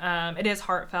 it is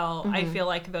heartfelt. I feel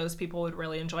like those people would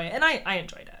really enjoy it. And I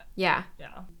enjoyed it. Yeah.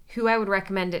 Yeah. Who I would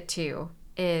recommend it to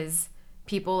is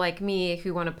people like me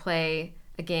who want to play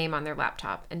a game on their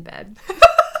laptop in bed.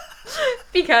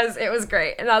 Because it was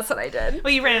great, and that's what I did.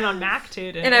 Well, you ran it on Mac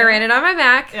too, didn't you? And I ran it on my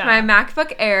Mac, my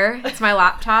MacBook Air. It's my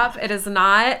laptop. It is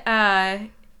not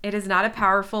a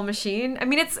powerful machine. I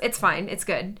mean, it's fine. It's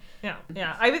good.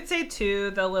 Yeah. I would say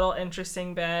too, the little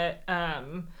interesting bit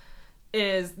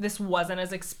is this wasn't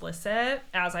as explicit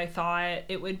as I thought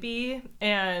it would be,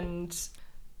 and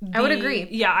I would agree.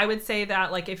 Yeah, I would say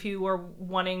that like if you were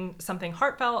wanting something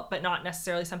heartfelt but not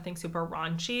necessarily something super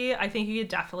raunchy, I think you could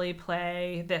definitely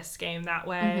play this game that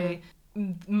way.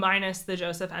 Minus the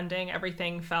Joseph ending,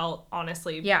 everything felt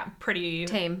honestly pretty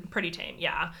tame.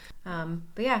 Yeah.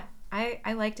 But yeah,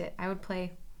 I liked it. I'd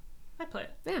play it.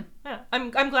 Yeah. I'm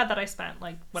glad that I spent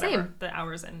like whatever the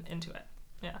hours into it.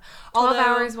 Yeah. 12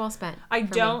 hours well spent. I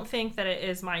don't think that it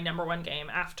is my number one game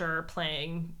after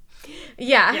playing.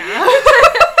 Yeah.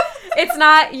 It's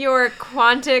not your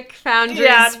Quantic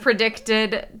Foundry's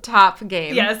predicted top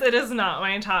game. Yes, it is not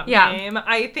my top game.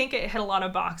 I think it hit a lot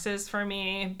of boxes for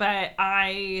me, but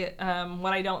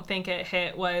what I don't think it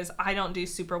hit was I don't do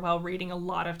super well reading a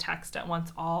lot of text at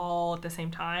once all at the same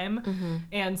time.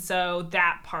 And so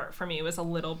that part for me was a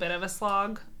little bit of a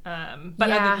slog.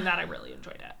 But other than that, I really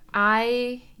enjoyed it.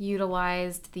 I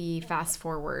utilized the fast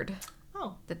forward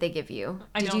that they give you.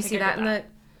 Did you see that in the...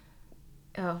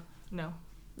 Oh. No.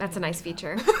 That's a nice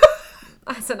feature.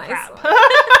 That's a nice one.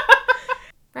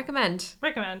 Recommend.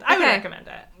 I would recommend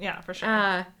it. Yeah, for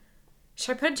sure.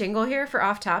 Should I put a jingle here for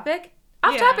off topic?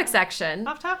 Off topic section.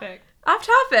 Off topic. Off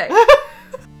topic.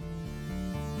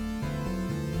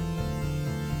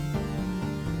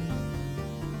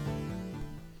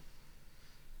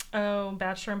 Oh,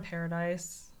 Bachelor in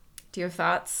Paradise. Do you have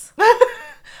thoughts?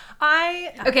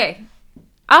 Okay.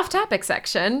 Off topic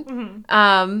section.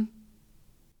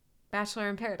 Bachelor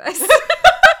in Paradise.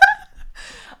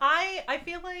 I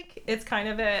feel like it's kind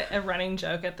of a running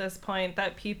joke at this point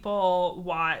that people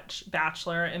watch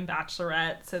Bachelor and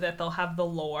Bachelorette so that they'll have the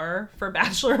lore for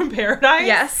Bachelor in Paradise.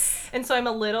 Yes. And so I'm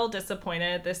a little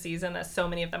disappointed this season that so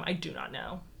many of them I do not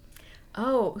know.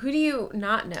 Oh, who do you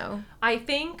not know? I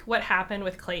think what happened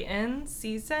with Clayton's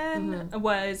season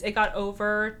was it got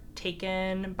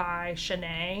overtaken by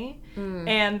Shanae.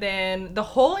 And then the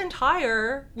whole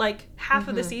entire, half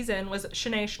of the season was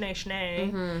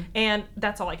Shanae. And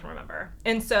that's all I can remember.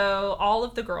 And so all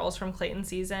of the girls from Clayton's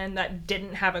season that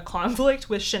didn't have a conflict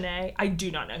with Shanae, I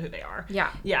do not know who they are.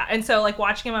 Yeah. Yeah. And so,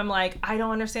 watching them, I'm like, I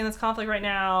don't understand this conflict right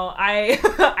now. I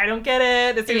don't get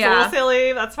it. This seems a little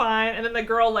silly. That's fine. And then the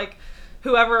girl,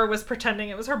 whoever was pretending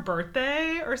it was her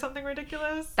birthday or something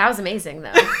ridiculous. That was amazing,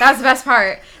 though. That was the best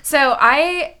part. So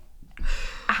I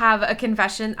have a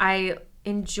confession. I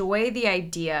enjoy the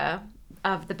idea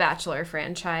of the Bachelor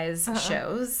franchise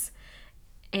shows.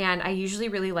 And I usually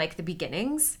really like the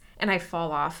beginnings. And I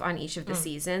fall off on each of the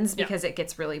seasons because it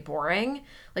gets really boring.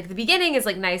 The beginning is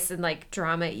nice and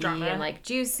drama-y and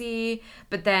juicy.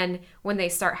 But then when they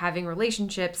start having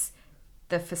relationships,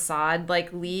 the facade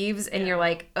leaves and you're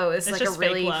oh, it's a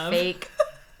really fake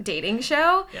dating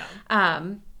show.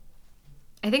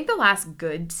 I think the last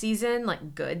good season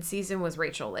was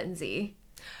Rachel Lindsay.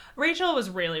 Rachel was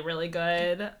really, really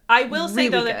good. I will say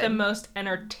though that the most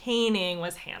entertaining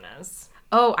was Hannah's.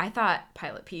 Oh, I thought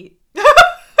Pilot Pete. It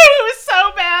was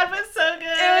so bad but so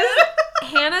good.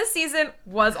 Hannah's season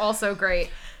was also great.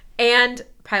 And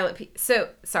Pilot Pete. So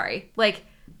sorry.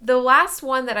 The last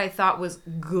one that I thought was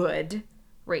good,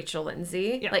 Rachel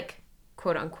Lindsay,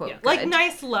 quote unquote, good.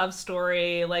 Nice love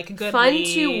story, good fun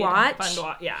lead, to watch.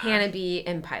 Yeah, Hannah B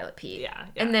and Pilot Pete. Yeah,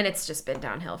 and then it's just been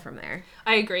downhill from there.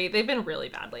 I agree. They've been really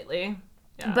bad lately.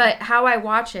 Yeah. But how I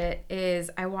watch it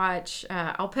is I watch.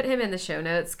 I'll put him in the show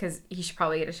notes because he should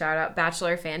probably get a shout out.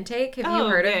 Bachelor Fan Take. Have you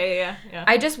heard of? Yeah.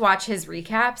 I just watch his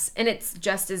recaps, and it's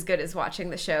just as good as watching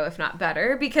the show, if not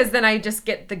better, because then I just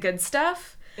get the good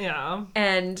stuff. Yeah.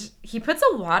 And he puts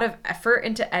a lot of effort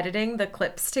into editing the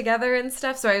clips together and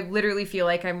stuff, so I literally feel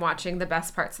like I'm watching the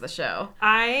best parts of the show.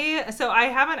 I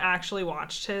haven't actually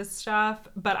watched his stuff,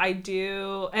 but I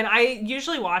do, and I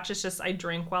usually watch, it's just I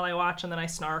drink while I watch and then I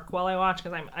snark while I watch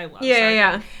because I love snarking.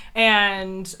 Yeah.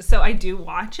 And so I do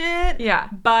watch it. Yeah.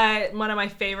 But one of my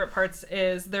favorite parts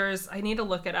is I need to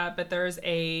look it up, but there's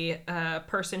a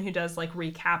person who does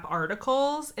recap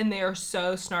articles, and they are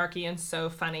so snarky and so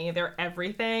funny. They're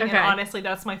everything. Okay. And honestly,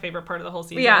 that's my favorite part of the whole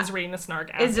season is reading the snark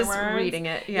afterwards. It's just reading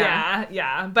it.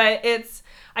 Yeah. But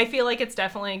I feel like it's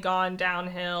definitely gone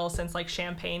downhill since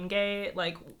Champagne Gate.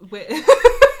 I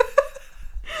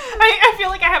feel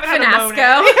like I haven't had a moment.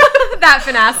 That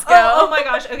Finasco. Oh my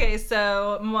gosh. Okay,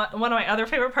 so one of my other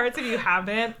favorite parts, if you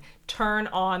haven't, turn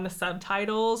on the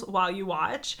subtitles while you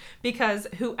watch, because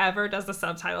whoever does the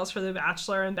subtitles for The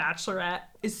Bachelor and Bachelorette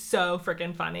is so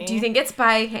freaking funny. Do you think it's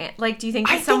by hand? Do you think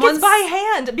I think it's by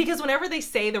hand, because whenever they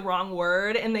say the wrong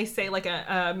word and they say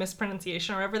a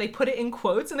mispronunciation or whatever, they put it in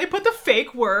quotes and they put the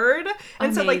fake word.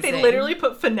 And Amazing. So they literally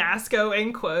put Finasco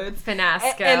in quotes.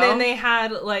 Finasco. And then they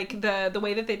had the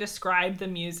way that they described the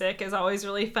music is always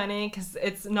really funny, because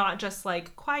it's not just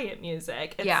quiet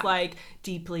music. It's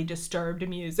deeply disturbed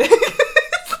music.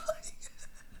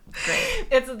 Great.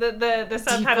 It's the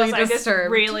subtitles I just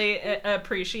really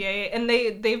appreciate, and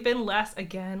they've been less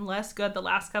good the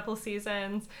last couple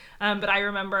seasons, but I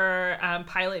remember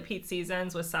Pilot Pete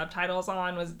seasons with subtitles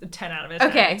on was a 10 out of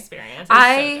 10 experience.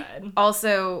 I so good.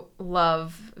 Also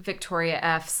love Victoria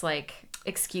F's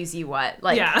excuse you what,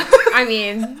 I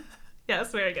mean,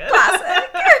 yes, very good. Classic.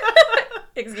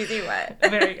 Excuse me, what?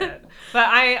 Very good. But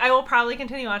I will probably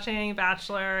continue watching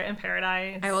Bachelor in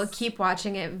Paradise. I will keep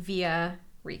watching it via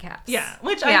recaps. Yeah,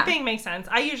 which I think makes sense.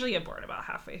 I usually get bored about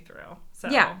halfway through. So,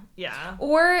 yeah.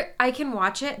 Or I can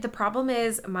watch it. The problem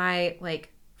is my,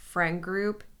 like, friend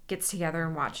group gets together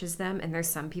and watches them, and there's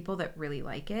some people that really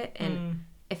like it. And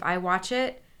if I watch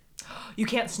it... You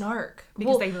can't snark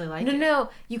because they really like it. No.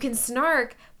 You can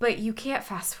snark, but you can't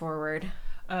fast forward.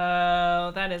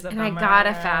 Oh, that is a bummer. And I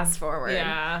gotta fast forward.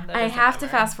 Yeah. I have to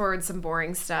fast forward some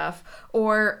boring stuff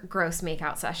or gross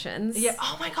makeout sessions. Yeah.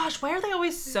 Oh my gosh, why are they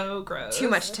always so gross? Too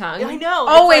much tongue. I know.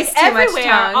 Always it's like too much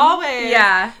tongue. Always.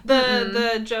 Yeah.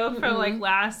 The joke from like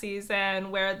last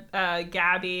season where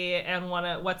Gabby and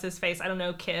what's his face, I don't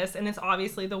know, kiss, and it's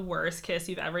obviously the worst kiss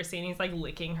you've ever seen. He's like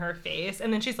licking her face,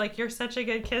 and then she's like, "You're such a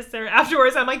good kisser."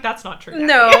 Afterwards, I'm like, "That's not true."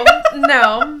 Gabby.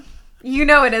 No. You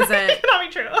know it isn't. It cannot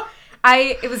be true.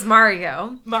 It was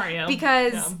Mario.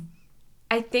 Because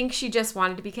I think she just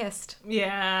wanted to be kissed.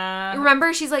 Yeah.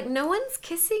 Remember, she's like, no one's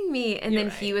kissing me. And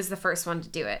then he was the first one to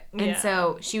do it. And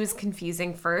so she was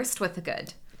confusing first with the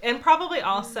good. And probably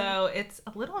also, it's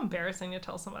a little embarrassing to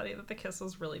tell somebody that the kiss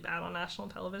was really bad on national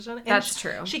television. And That's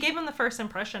true. She gave him the first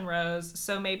impression rose,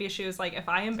 so maybe she was like, if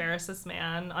I embarrass this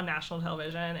man on national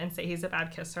television and say he's a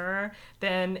bad kisser,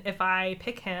 then if I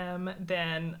pick him,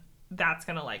 then that's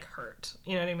gonna like hurt.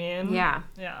 You know what I mean? Yeah.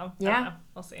 Yeah.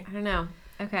 We'll see. I don't know.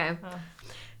 Okay.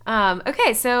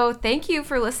 Okay, so thank you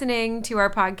for listening to our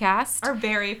podcast. Our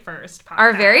very first podcast.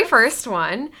 Our very first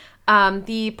one.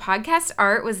 The podcast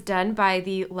art was done by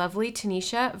the lovely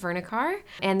Tanisha Vernikar,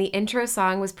 and the intro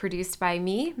song was produced by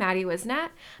me, Maddie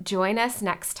Wisnat. Join us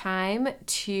next time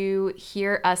to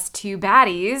hear us two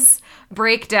baddies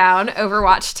break down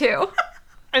Overwatch 2.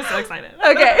 I'm so excited.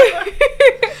 Okay.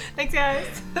 Thanks,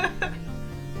 guys.